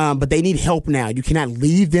 Yeah. But they need help now. You cannot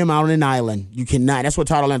leave them out on an island. You cannot. That's what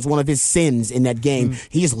Todd Orlando's one of his sins in that game.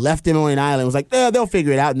 He just left them on an island. It was like, they'll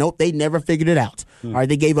figure it out. Nope, they never figured it out. All right,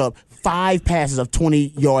 they gave up 5 passes of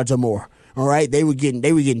 20 yards or more. All right, they were getting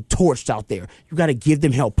torched out there. You got to give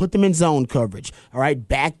them help. Put them in zone coverage. All right,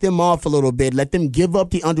 back them off a little bit. Let them give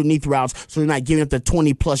up the underneath routes so they're not giving up the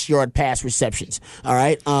 20-plus yard pass receptions. All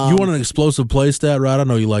right. You want an explosive play stat, right? I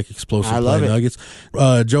know you like explosive love play it. nuggets.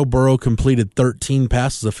 Joe Burrow completed 13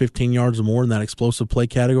 passes of 15 yards or more in that explosive play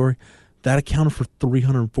category. that accounted for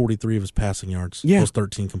 343 of his passing yards. Yeah. Those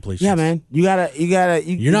 13 completions. Yeah, man.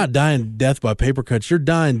 You're not dying death by paper cuts. You're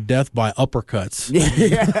dying death by uppercuts.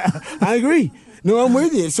 Yeah, I agree. No, I'm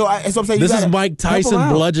with you. So I'm saying this is Mike Tyson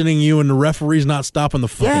bludgeoning you, and the referee's not stopping the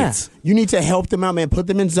fights. Yeah. You need to help them out, man. Put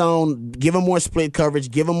them in zone. Give them more split coverage.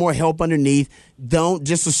 Give them more help underneath. Don't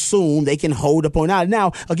just assume they can hold up on it.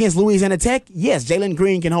 Now, against Louisiana Tech, yes, Jalen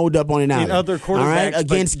Green can hold up on it now. And other quarterbacks. All right?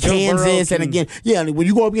 Against Kansas and again. Yeah, when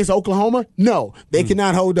you go up against Oklahoma, no, they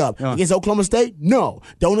cannot hold up. Against Oklahoma State, no.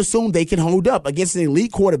 Don't assume they can hold up. Against an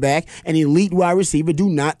elite quarterback, an elite wide receiver, do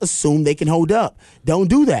not assume they can hold up. Don't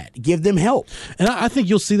do that. Give them help. And I think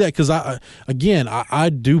you'll see that because, I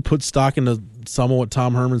do put stock into some of what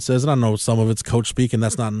Tom Herman says, and I know some of it's coach speak, and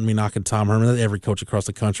that's not me knocking Tom Herman. Every coach across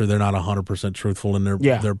the country, they're not 100% truthful in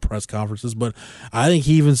their press conferences, but I think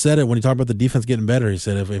he even said it when he talked about the defense getting better. He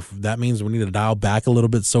said if that means we need to dial back a little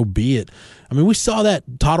bit, so be it. I mean, we saw that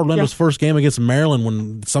Todd Orlando's first game against Maryland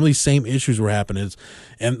when some of these same issues were happening,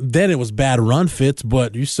 and then it was bad run fits,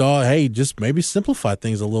 but you saw, hey, just maybe simplify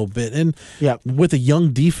things a little bit. And with a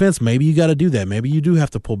young defense, maybe you got to do that. Maybe you do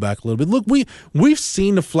have to pull back a little bit. Look, we've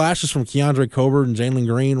seen the flashes from Keandre Colbert and Jalen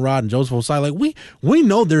Green, Rod, and Joseph Osai. Like we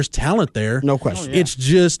know there's talent there. No question. It's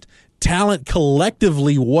just talent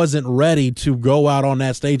collectively wasn't ready to go out on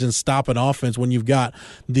that stage and stop an offense when you've got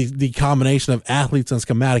the combination of athletes and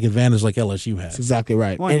schematic advantage like LSU has. That's exactly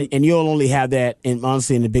right. And you'll only have that,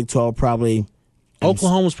 honestly, in the Big 12 probably.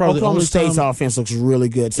 Oklahoma's probably Oklahoma the only State's offense looks really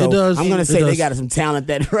good. So it does. I'm going to say they got some talent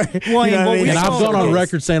that right. Well, you know what I mean? And I've gone on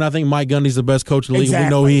record saying I think Mike Gundy's the best coach in the league. Exactly. We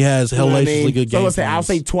know he has hellaciously good games. So I'll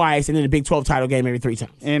say twice, and then the Big 12 title game every 3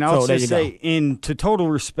 times. And I'll also say, to total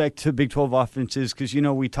respect to Big 12 offenses, because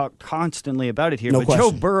we talk constantly about it here. But question.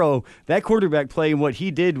 Joe Burrow, that quarterback play and what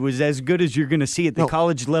he did was as good as you're going to see at the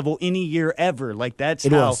college level any year ever. Like that's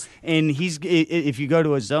it how. Was. And if you go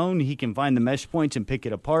to a zone, he can find the mesh points and pick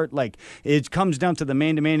it apart. Like it comes down to the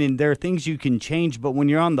man-to-man. And there are things you can change, but when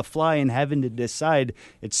you're on the fly and having to decide,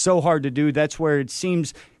 it's so hard to do. That's where it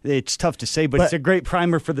seems it's tough to say, but it's a great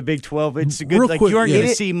primer for the Big 12. It's a good, you aren't going to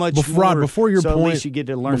see much more. Before your point, at least you get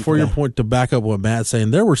to learn. Before your point, to back up what Matt's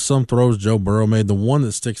saying, there were some throws Joe Burrow made. The one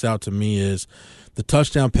that sticks out to me is the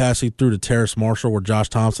touchdown pass he threw to Terrace Marshall, where Josh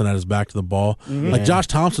Thompson had his back to the ball. Mm-hmm. Like Josh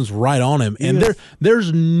Thompson's right on him, and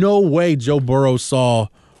there's no way Joe Burrow saw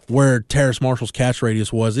where Terrace Marshall's catch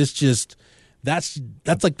radius was. It's just. That's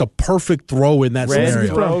like the perfect throw in that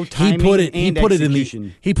scenario. Throw, he put it in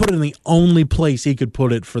the only place he could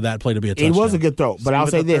put it for that play to be a touchdown. It was a good throw, but I'll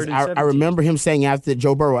say this: I remember him saying after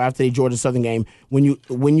Joe Burrow after the Georgia Southern game, when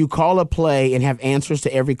you call a play and have answers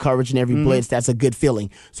to every coverage and every blitz, that's a good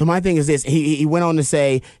feeling. So my thing is this: he went on to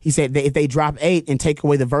say, he said if they drop 8 and take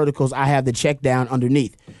away the verticals, I have the check down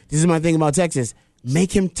underneath. This is my thing about Texas: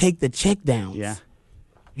 make him take the check downs. Yeah.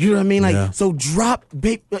 You know what I mean? So drop,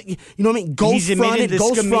 you know what I mean? Ghost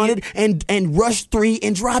fronted, and rush 3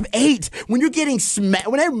 and drop 8. When you're getting smashed,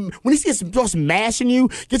 when he sees smashing you,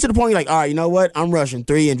 get to the point you're like, all right, you know what? I'm rushing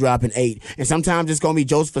 3 and dropping 8. And sometimes it's going to be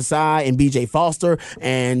Joseph Asai and B.J. Foster,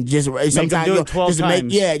 and just sometimes do it 12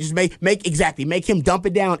 times. Make him dump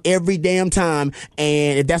it down every damn time,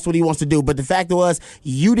 and if that's what he wants to do. But the fact was,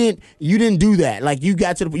 you didn't do that. Like you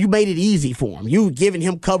made it easy for him. You were giving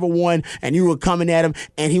him cover 1, and you were coming at him.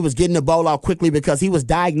 And he was getting the ball out quickly because he was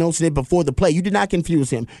diagnosing it before the play. You did not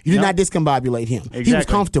confuse him. You did not discombobulate him. Exactly. He was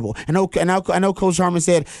comfortable. I know Coach Harmon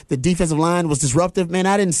said the defensive line was disruptive. Man,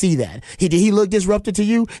 I didn't see that. Did he look disruptive to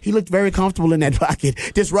you? He looked very comfortable in that pocket.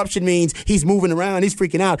 Disruption means he's moving around. He's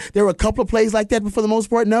freaking out. There were a couple of plays like that, but for the most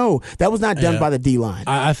part, no. That was not done by the D-line.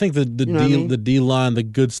 I think the D-line, the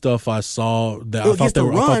good stuff I saw, I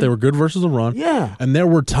thought they were good versus the run. Yeah. And there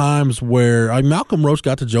were times where Malcolm Roach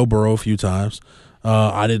got to Joe Burrow a few times.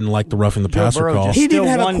 I didn't like the roughing the passer call. He didn't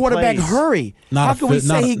have a quarterback hurry. How can we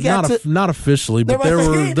say he got to? Not officially, but there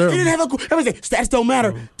were. He didn't have a. Stats don't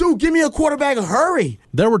matter, dude. Give me a quarterback hurry.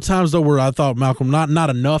 There were times though where I thought Malcolm not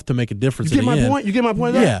enough to make a difference. You get my point. You get my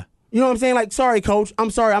point. Yeah. You know what I'm saying? Like, sorry, coach.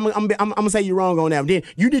 I'm sorry. I'm gonna say you're wrong on that. Then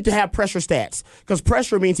you need to have pressure stats because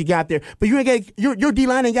pressure means he got there. But you ain't got your D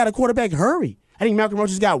line ain't got a quarterback hurry. I think Malcolm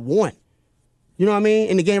Roach has got 1. You know what I mean?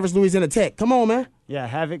 In the game versus Louisiana Tech. Come on, man. Yeah,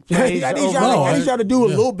 havoc plays. I need y'all to do a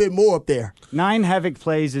little bit more up there. 9 havoc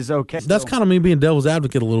plays is okay. That's kind of me being devil's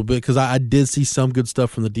advocate a little bit because I did see some good stuff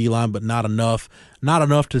from the D-line, but not enough. Not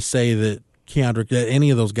enough to say that any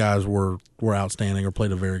of those guys were were outstanding or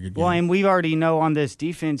played a very good game. Well, and we already know on this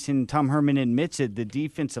defense, and Tom Herman admits it, the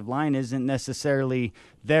defensive line isn't necessarily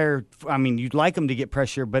there. I mean, you'd like them to get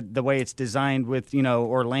pressure, but the way it's designed with,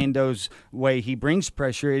 Orlando's way he brings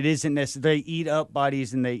pressure, it isn't necessarily. They eat up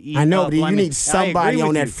bodies and they eat I know, up but you linemen. need somebody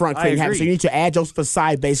on that front clean happen. So you need to add Joseph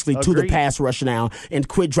Asai basically to the pass rush now and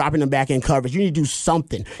quit dropping them back in coverage. You need to do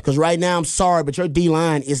something because right now, I'm sorry, but your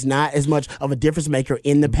D-line is not as much of a difference maker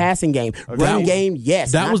in the passing game. Run game,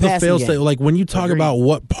 yes. That was the fail state. Like when you talk Agreed. about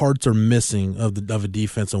what parts are missing of a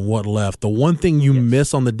defense and what left, the one thing you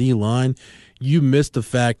miss on the D-line, you missed the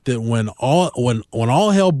fact that when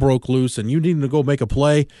all hell broke loose and you needed to go make a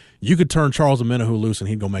play, you could turn Charles Omenihu loose and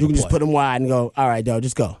he'd go make a play. You can just put him wide and go, all right, dog,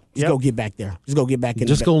 just go. Just go get back there. Just go get back in.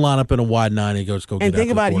 Just go line up in a wide 9 and go get. And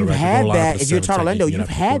think about it, you've had that. If you're Orlando, you've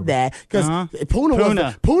had that because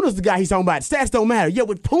Puna's the guy he's talking about. Stats don't matter. Yeah,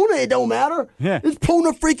 with Puna, it don't matter. Yeah. It's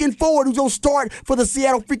Puna freaking Ford who's gonna start for the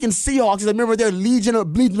Seattle freaking Seahawks. Remember their Legion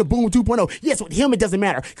of Boom 2.0. Yes, with him it doesn't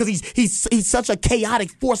matter because he's such a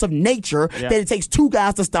chaotic force of nature that it takes 2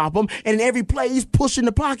 guys to stop him, and in every play he's pushing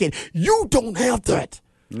the pocket. You don't have that.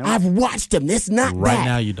 Nope. I've watched him. It's not right that.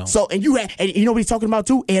 Now. You don't. So and you know what he's talking about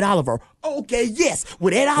too? Ed Oliver. Okay, yes,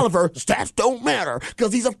 with Ed Oliver, stats don't matter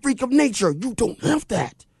because he's a freak of nature. You don't have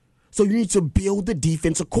that. So you need to build the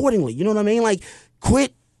defense accordingly. You know what I mean? Like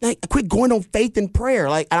quit going on faith and prayer.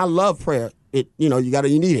 Like I love prayer. You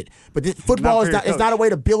need it. But football it's not a way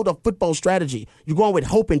to build a football strategy. You're going with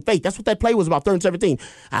hope and faith. That's what that play was about. 3rd and 17.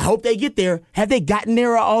 I hope they get there. Have they gotten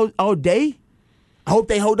there all day? I hope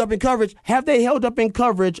they hold up in coverage. Have they held up in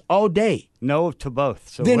coverage all day? No to both.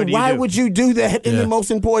 So then why do? would you do that in the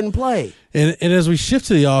most important play? And as we shift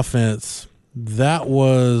to the offense, that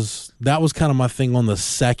was kind of my thing on the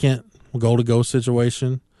second goal-to-go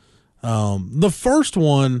situation. The first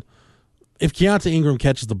one, if Keontae Ingram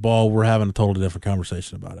catches the ball, we're having a totally different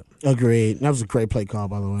conversation about it. Agreed. That was a great play call,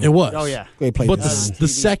 by the way. It was. Oh, yeah. Great play. But the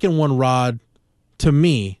second one, Rod, to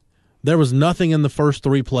me, there was nothing in the first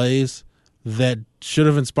 3 plays that should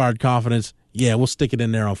have inspired confidence. Yeah, we'll stick it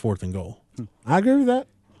in there on 4th and goal. I agree with that.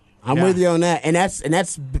 I'm with you on that. And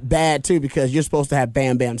that's bad, too, because you're supposed to have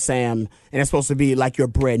Bam Bam Sam, and it's supposed to be like your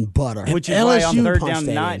bread and butter. Which is why on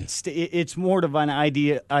 3rd down, it's more of an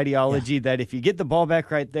ideology that if you get the ball back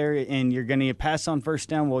right there and you're going to pass on 1st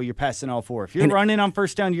down, well, you're passing all 4. If you're running on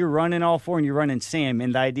 1st down, you're running all 4, and you're running Sam.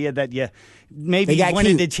 And the idea that maybe you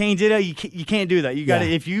wanted to change it, you can't do that. You got to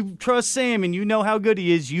if you trust Sam and you know how good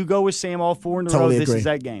he is, you go with Sam all 4 in a row. This is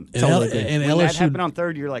that game. And when LSU, that happened on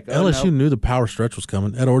 3rd, you're like, LSU knew the power stretch was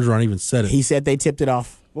coming. Ed Orgeron even said it. He said they tipped it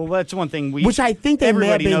off. Well, that's one thing which I think they may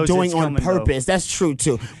have been doing on coming, purpose. Though. That's true,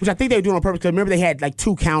 too. Which I think they were doing on purpose because remember they had like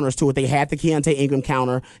 2 counters to it. They had the Keontae Ingram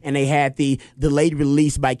counter and they had the delayed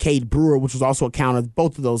release by Cade Brewer, which was also a counter.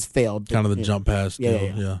 Both of those failed. Kind of the jump pass.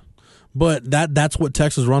 Yeah. But that's what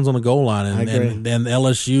Texas runs on the goal line. And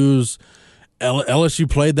LSU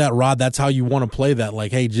played that, Rod. That's how you want to play that.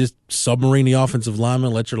 Like, hey, just submarine the offensive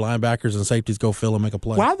linemen, let your linebackers and safeties go fill and make a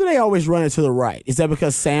play. Why do they always run it to the right? Is that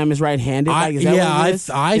because Sam is right-handed? I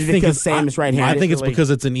think Sam is right-handed. I think it's because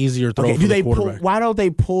it's an easier throw for the quarterback. Why don't they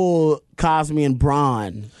pull Cosme and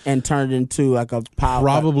Braun and turn it into like a power?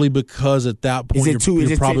 Probably because at that point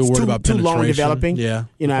you're probably worried about penetration. Too long developing? Yeah.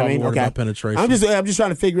 You know what I mean? Okay. About penetration. I'm just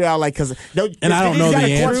trying to figure out like because I don't know the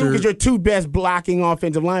answer because your 2 best blocking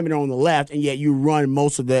offensive linemen are on the left, and yet you run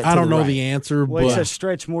most of that. I don't know the answer. Well, but it's a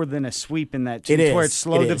stretch more than a sweep in that. It is. Where it's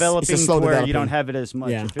slow developing, where you don't have it as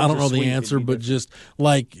much. Yeah. I don't know the answer, but just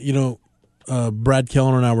like Brad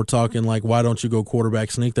Keller and I were talking like, why don't you go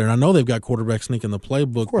quarterback sneak there? And I know they've got quarterback sneak in the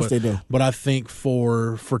playbook. Of course they do. But I think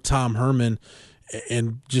for Tom Herman,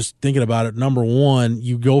 and just thinking about it, number one,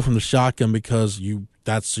 you go from the shotgun because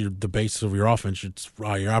that's the basis of your offense.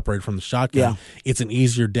 You're operating from the shotgun. Yeah. It's an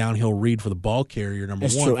easier downhill read for the ball carrier, number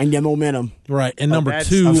one. That's true. And your momentum. Right. And number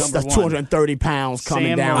 2. That's 230 pounds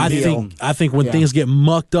coming down. I think when things get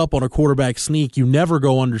mucked up on a quarterback sneak, you never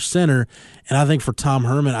go under center. And I think for Tom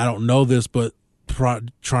Herman, I don't know this, but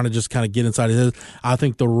trying to just kind of get inside his head, I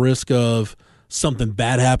think the risk of something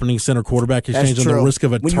bad happening center quarterback exchange and the risk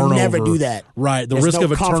of a turnover. You never do that. Right. The risk of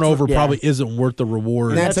a turnover probably isn't worth the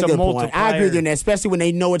reward. That's a good point. I agree with you on that, especially when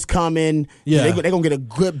they know it's coming. Yeah. They're going to get a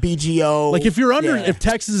good BGO. Like if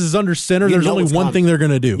Texas is under center, there's only one thing they're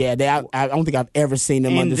going to do. Yeah, I don't think I've ever seen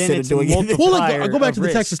them under center doing it. Well, I go back to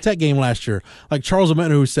the Texas Tech game last year. Like Charles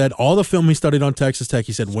Omenihu, who said all the film he studied on Texas Tech,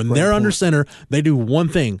 he said when they're under center, they do one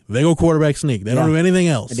thing. They go quarterback sneak. They don't do anything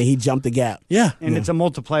else. And then he jumped the gap. Yeah. And it's a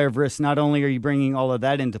multiplier of risk. Not only are you bringing all of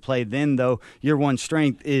that into play. Then, though, your one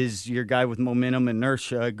strength is your guy with momentum,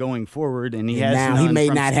 inertia going forward, and he has now none he may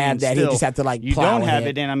from not have that. still. He just have to You plow don't have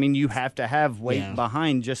ahead. it, and I mean, you have to have weight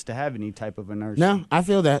behind just to have any type of inertia. No, I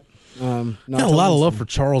feel that. Got a lot of love for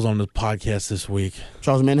Charles on the podcast this week.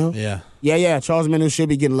 Charles Minhu? Yeah. Yeah. Charles Minhu should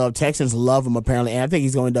be getting love. Texans love him, apparently, and I think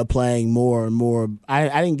he's going to end up playing more and more. I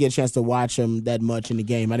didn't get a chance to watch him that much in the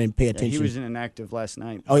game. I didn't pay attention. He was inactive last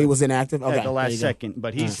night. Oh, he was inactive? Okay. At the last second,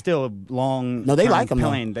 but he's still a long No, they like him,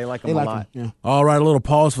 playing. They like him a lot. Yeah. All right, a little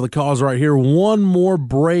pause for the cause right here. One more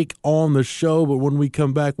break on the show, but when we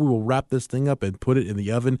come back, we will wrap this thing up and put it in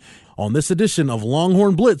the oven on this edition of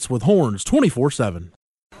Longhorn Blitz with Horns 24/7.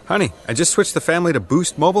 Honey, I just switched the family to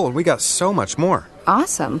Boost Mobile, and we got so much more.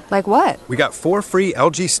 Awesome. Like what? We got 4 free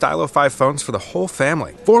LG Stylo 5 phones for the whole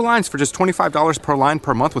family. 4 lines for just $25 per line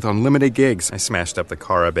per month with unlimited gigs. I smashed up the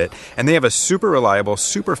car a bit. And they have a super reliable,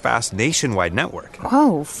 super fast nationwide network.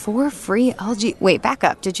 Whoa, 4 free LG... Wait, back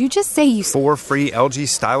up. Did you just say you... 4 free LG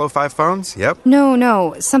Stylo 5 phones? Yep.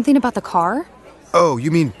 No. Something about the car? Oh,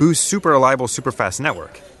 you mean Boost super reliable, super fast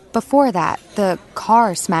network? Before that, the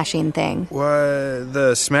car smashing thing. What?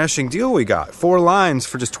 The smashing deal we got. 4 lines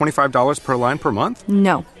for just $25 per line per month?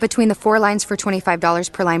 No. Between the 4 lines for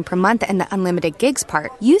 $25 per line per month and the unlimited gigs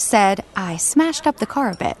part, you said I smashed up the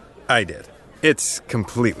car a bit. I did. It's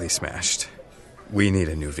completely smashed. We need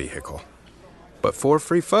a new vehicle. But 4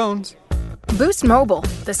 free phones. Boost Mobile,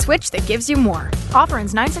 the switch that gives you more. Offer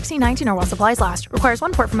ends 9/16/19 or while supplies last. Requires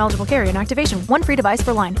 1 port from eligible carrier and activation. 1 free device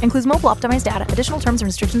per line. Includes mobile optimized data. Additional terms and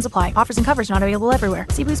restrictions apply. Offers and coverage not available everywhere.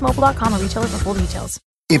 See boostmobile.com or retailer for full details.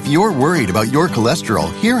 If you're worried about your cholesterol,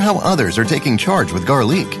 hear how others are taking charge with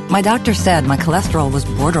Garlic. My doctor said my cholesterol was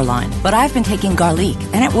borderline, but I've been taking Garlic,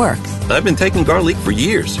 and it works. I've been taking Garlic for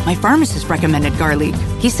years. My pharmacist recommended Garlic.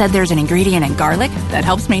 He said there's an ingredient in garlic that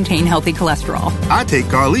helps maintain healthy cholesterol. I take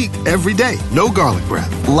Garlic every day. No garlic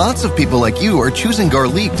breath. Lots of people like you are choosing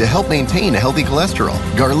Garlic to help maintain a healthy cholesterol.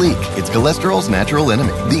 Garlic, it's cholesterol's natural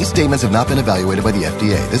enemy. These statements have not been evaluated by the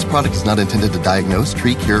FDA. This product is not intended to diagnose,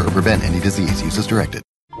 treat, cure, or prevent any disease. Use as directed.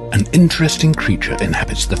 An interesting creature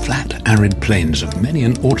inhabits the flat, arid plains of many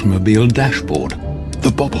an automobile dashboard, the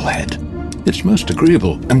bobblehead. It's most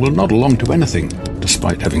agreeable and will nod along to anything,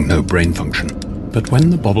 despite having no brain function. But when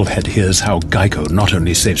the bobblehead hears how Geico not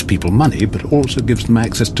only saves people money, but also gives them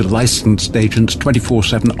access to licensed agents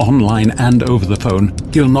 24/7 online and over the phone,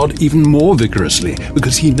 he'll nod even more vigorously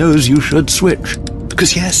because he knows you should switch.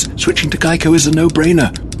 Because yes, switching to Geico is a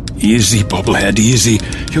no-brainer. Easy, bobblehead, easy.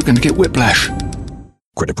 You're going to get whiplash.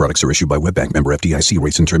 Credit products are issued by WebBank, member FDIC.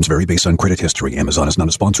 Rates and terms vary based on credit history. Amazon is not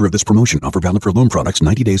a sponsor of this promotion. Offer valid for loan products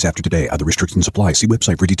 90 days after today. Other restrictions apply. See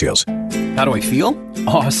website for details. How do I feel?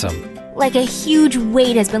 Awesome. Like a huge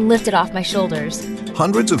weight has been lifted off my shoulders.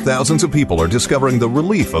 Hundreds of thousands of people are discovering the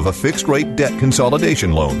relief of a fixed-rate debt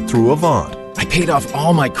consolidation loan through Avant. I paid off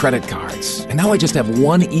all my credit cards, and now I just have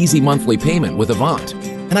one easy monthly payment with Avant.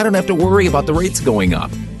 And I don't have to worry about the rates going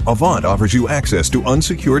up. Avant offers you access to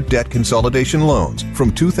unsecured debt consolidation loans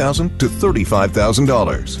from $2,000 to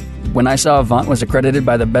 $35,000. When I saw Avant was accredited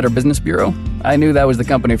by the Better Business Bureau, I knew that was the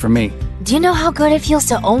company for me. Do you know how good it feels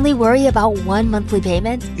to only worry about one monthly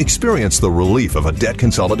payment? Experience the relief of a debt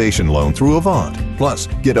consolidation loan through Avant. Plus,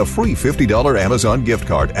 get a free $50 Amazon gift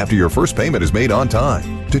card after your first payment is made on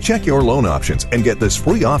time. To check your loan options and get this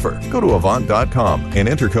free offer, go to Avant.com and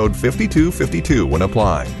enter code 5252 when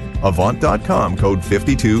applying. Avant.com, code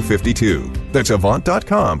 5252. That's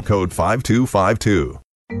Avant.com, code 5252.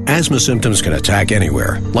 Asthma symptoms can attack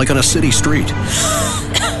anywhere, like on a city street.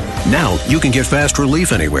 Now you can get fast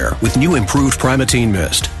relief anywhere with new improved Primatene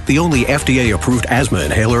Mist, the only FDA-approved asthma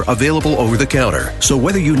inhaler available over the counter. So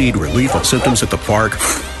whether you need relief of symptoms at the park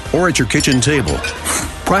or at your kitchen table,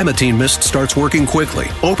 Primatene Mist starts working quickly,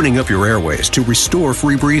 opening up your airways to restore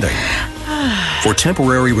free breathing. For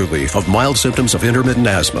temporary relief of mild symptoms of intermittent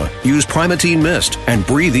asthma, use Primatene Mist and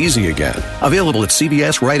breathe easy again. Available at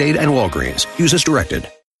CVS, Rite Aid, and Walgreens. Use as directed.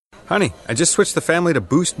 Honey, I just switched the family to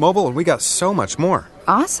Boost Mobile, and we got so much more.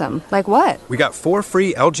 Awesome. Like what? We got 4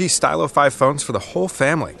 free LG Stylo 5 phones for the whole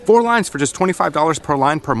family. 4 lines for just $25 per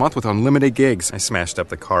line per month with unlimited gigs. I smashed up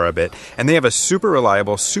the car a bit. And they have a super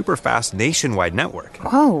reliable, super fast nationwide network.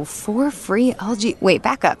 Whoa, 4 free LG... Wait,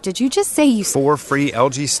 back up. Did you just say you... 4 free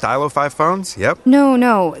LG Stylo 5 phones? Yep.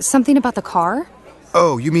 No. Something about the car?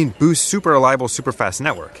 Oh, you mean Boost super reliable, super fast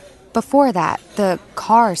network. Before that, the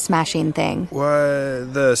car smashing thing.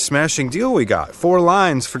 What? The smashing deal we got. 4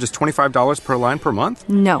 lines for just $25 per line per month?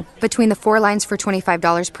 No. Between the 4 lines for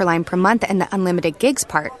 $25 per line per month and the unlimited gigs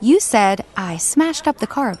part, you said I smashed up the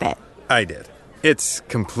car a bit. I did. It's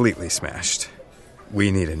completely smashed. We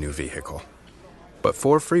need a new vehicle. But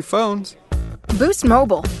 4 free phones. Boost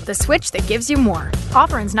Mobile, the switch that gives you more.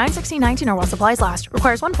 Offer ends 9/16/19 or while supplies last.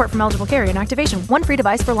 Requires one port from eligible carrier and activation. One free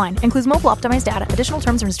device per line. Includes mobile optimized data. Additional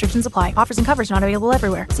terms and restrictions apply. Offers and coverage not available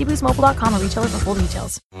everywhere. See boostmobile.com or retailer for full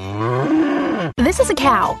details. This is a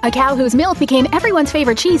cow whose milk became everyone's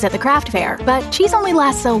favorite cheese at the craft fair. But cheese only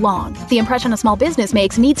lasts so long. The impression a small business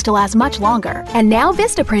makes needs to last much longer. And now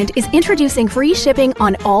Vistaprint is introducing free shipping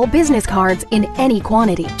on all business cards in any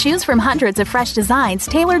quantity. Choose from hundreds of fresh designs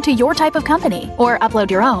tailored to your type of company, or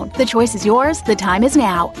upload your own. The choice is yours. The time is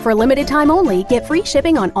now. For a limited time only, get free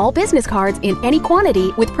shipping on all business cards in any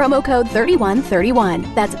quantity with promo code 3131.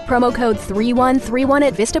 That's promo code 3131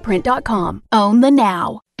 at Vistaprint.com. Own the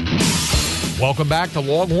now. Welcome back to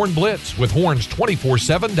Longhorn Blitz with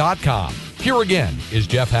horns247.com. Here again is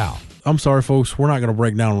Jeff Howe. I'm sorry, folks. We're not going to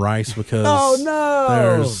break down Rice because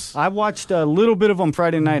I watched a little bit of them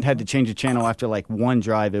Friday night. Had to change the channel after like one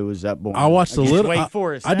drive. It was up. I watched a little. Wake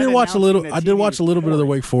Forest. I did watch a little. I did watch a little bit of the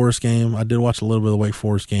Wake Forest game.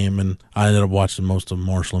 And I ended up watching most of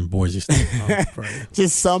Marshall and Boise State.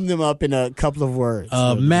 Just sum them up in a couple of words.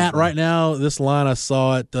 Matt, right now this line I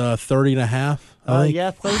saw at 30.5. Yeah,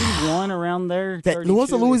 31 around there. What's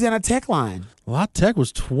the Louisiana Tech line? La Tech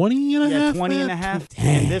was 20 and a half. 20 and a half.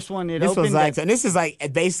 And this one, and this is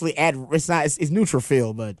like basically it's neutral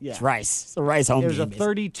field, but it's Rice. It's a Rice home game. There's a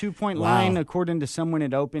 32-point line according to someone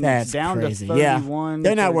it opened. That's it's down crazy. to 31. Yeah.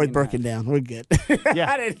 They're not worth breaking down. We're good.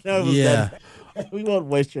 Yeah. I didn't know it was that. We won't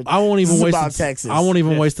waste your time. I won't even waste Texas. I won't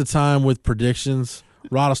even waste the time with predictions.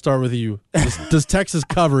 Rod, I'll start with you. Does Texas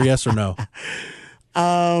cover, yes or no?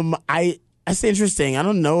 That's interesting. I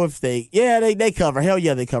don't know if they cover. Hell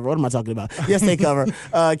yeah, they cover. What am I talking about? Yes, they cover.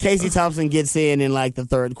 Casey Thompson gets in like the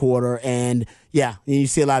third quarter, and yeah, you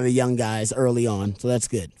see a lot of the young guys early on, so that's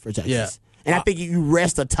good for Texas. Yeah. And I think you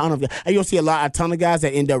rest a ton of guys. You'll see a ton of guys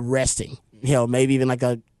that end up resting. Hell, maybe even like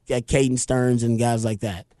a Caden Stearns and guys like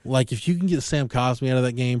that. Like if you can get Sam Cosme out of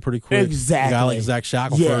that game pretty quick, exactly. A guy like Zach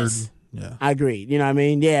Shackelford. Yes. Yeah, I agree. You know what I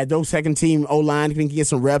mean? Yeah, those second team O-line can get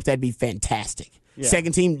some reps. That'd be fantastic. Yeah.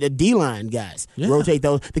 Second team, the D-line guys. Yeah. Rotate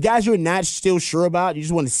those. The guys you're not still sure about, you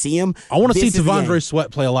just want to see them. I want to see Tavondre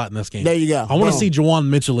Sweat play a lot in this game. There you go. I want to see Juwan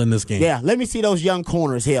Mitchell in this game. Yeah, let me see those young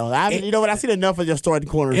corners. Hell, you know what? I've seen enough of your starting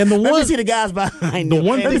corners. And let me see the guys behind them.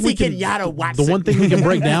 Let me see Kenyatta Watson. The one thing we can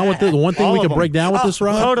break down with this,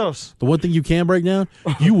 Rod, Photos. The one thing you can break down,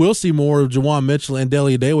 you will see more of Juwan Mitchell and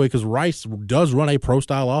Deli Adewe because Rice does run a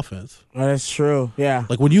pro-style offense. Oh, that's true, yeah.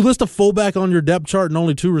 Like when you list a fullback on your depth chart and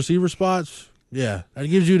only 2 receiver spots, yeah, that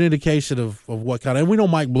gives you an indication of what kind of – and we know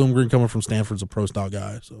Mike Bloomgren coming from Stanford's a pro-style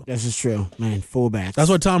guy. So this is true, man, fullbacks. That's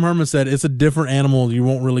what Tom Herman said. It's a different animal. You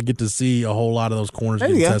won't really get to see a whole lot of those corners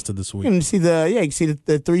getting tested this week. You can see the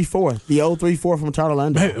 3-4, the old 3-4 from Tyler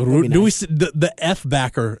London. Do we see the F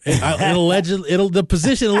backer? The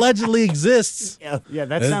position allegedly exists. Yeah,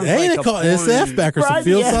 that sounds like it's the F backer, some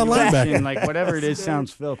field side linebacker. Like whatever it is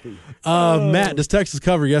sounds filthy. Matt, does Texas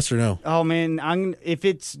cover, yes or no? Oh, man, if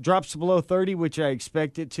it drops below 30, which I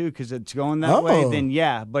expect it to because it's going that way, then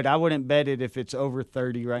yeah. But I wouldn't bet it if it's over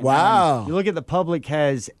 30 right now. Wow. You look at the public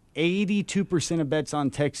has 82% of bets on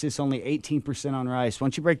Texas, only 18% on Rice.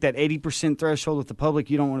 Once you break that 80% threshold with the public,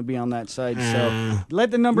 you don't want to be on that side. So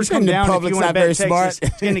let the numbers come down if you want to bet Texas. Smart.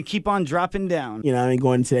 It's going to keep on dropping down. You know,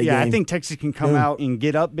 going into that game. I think Texas can come out and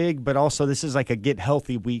get up big, but also this is like a get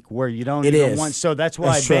healthy week where you don't want. So that's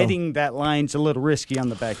why betting that line's a little risky on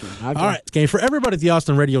the back end. Okay. All right, game for everybody at the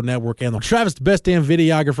Austin Radio Network and the Travis, the best damn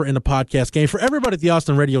videographer in the podcast game for everybody at the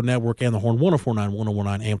Austin Radio Network and the Horn 104.9, 101.9,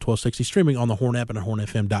 AM 1260, streaming on the Horn app and at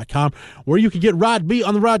hornfm.com. Where you can get Rod B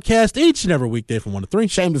on the Rodcast each and every weekday from 1 to 3.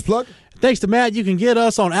 Shameless plug. Thanks to Matt, you can get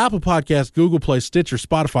us on Apple Podcasts, Google Play, Stitcher,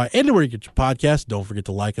 Spotify, anywhere you get your podcasts. Don't forget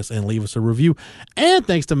to like us and leave us a review. And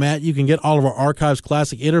thanks to Matt, you can get all of our archives,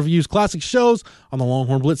 classic interviews, classic shows on the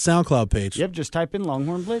Longhorn Blitz SoundCloud page. Yep, just type in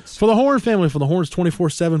Longhorn Blitz. For the Horn family, for the Horns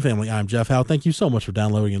 24/7 family, I'm Jeff Howe. Thank you so much for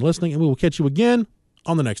downloading and listening, and we will catch you again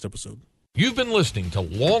on the next episode. You've been listening to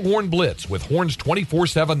Longhorn Blitz with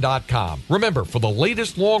horns247.com. Remember, for the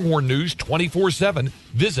latest Longhorn news 24/7,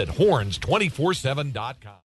 visit horns247.com.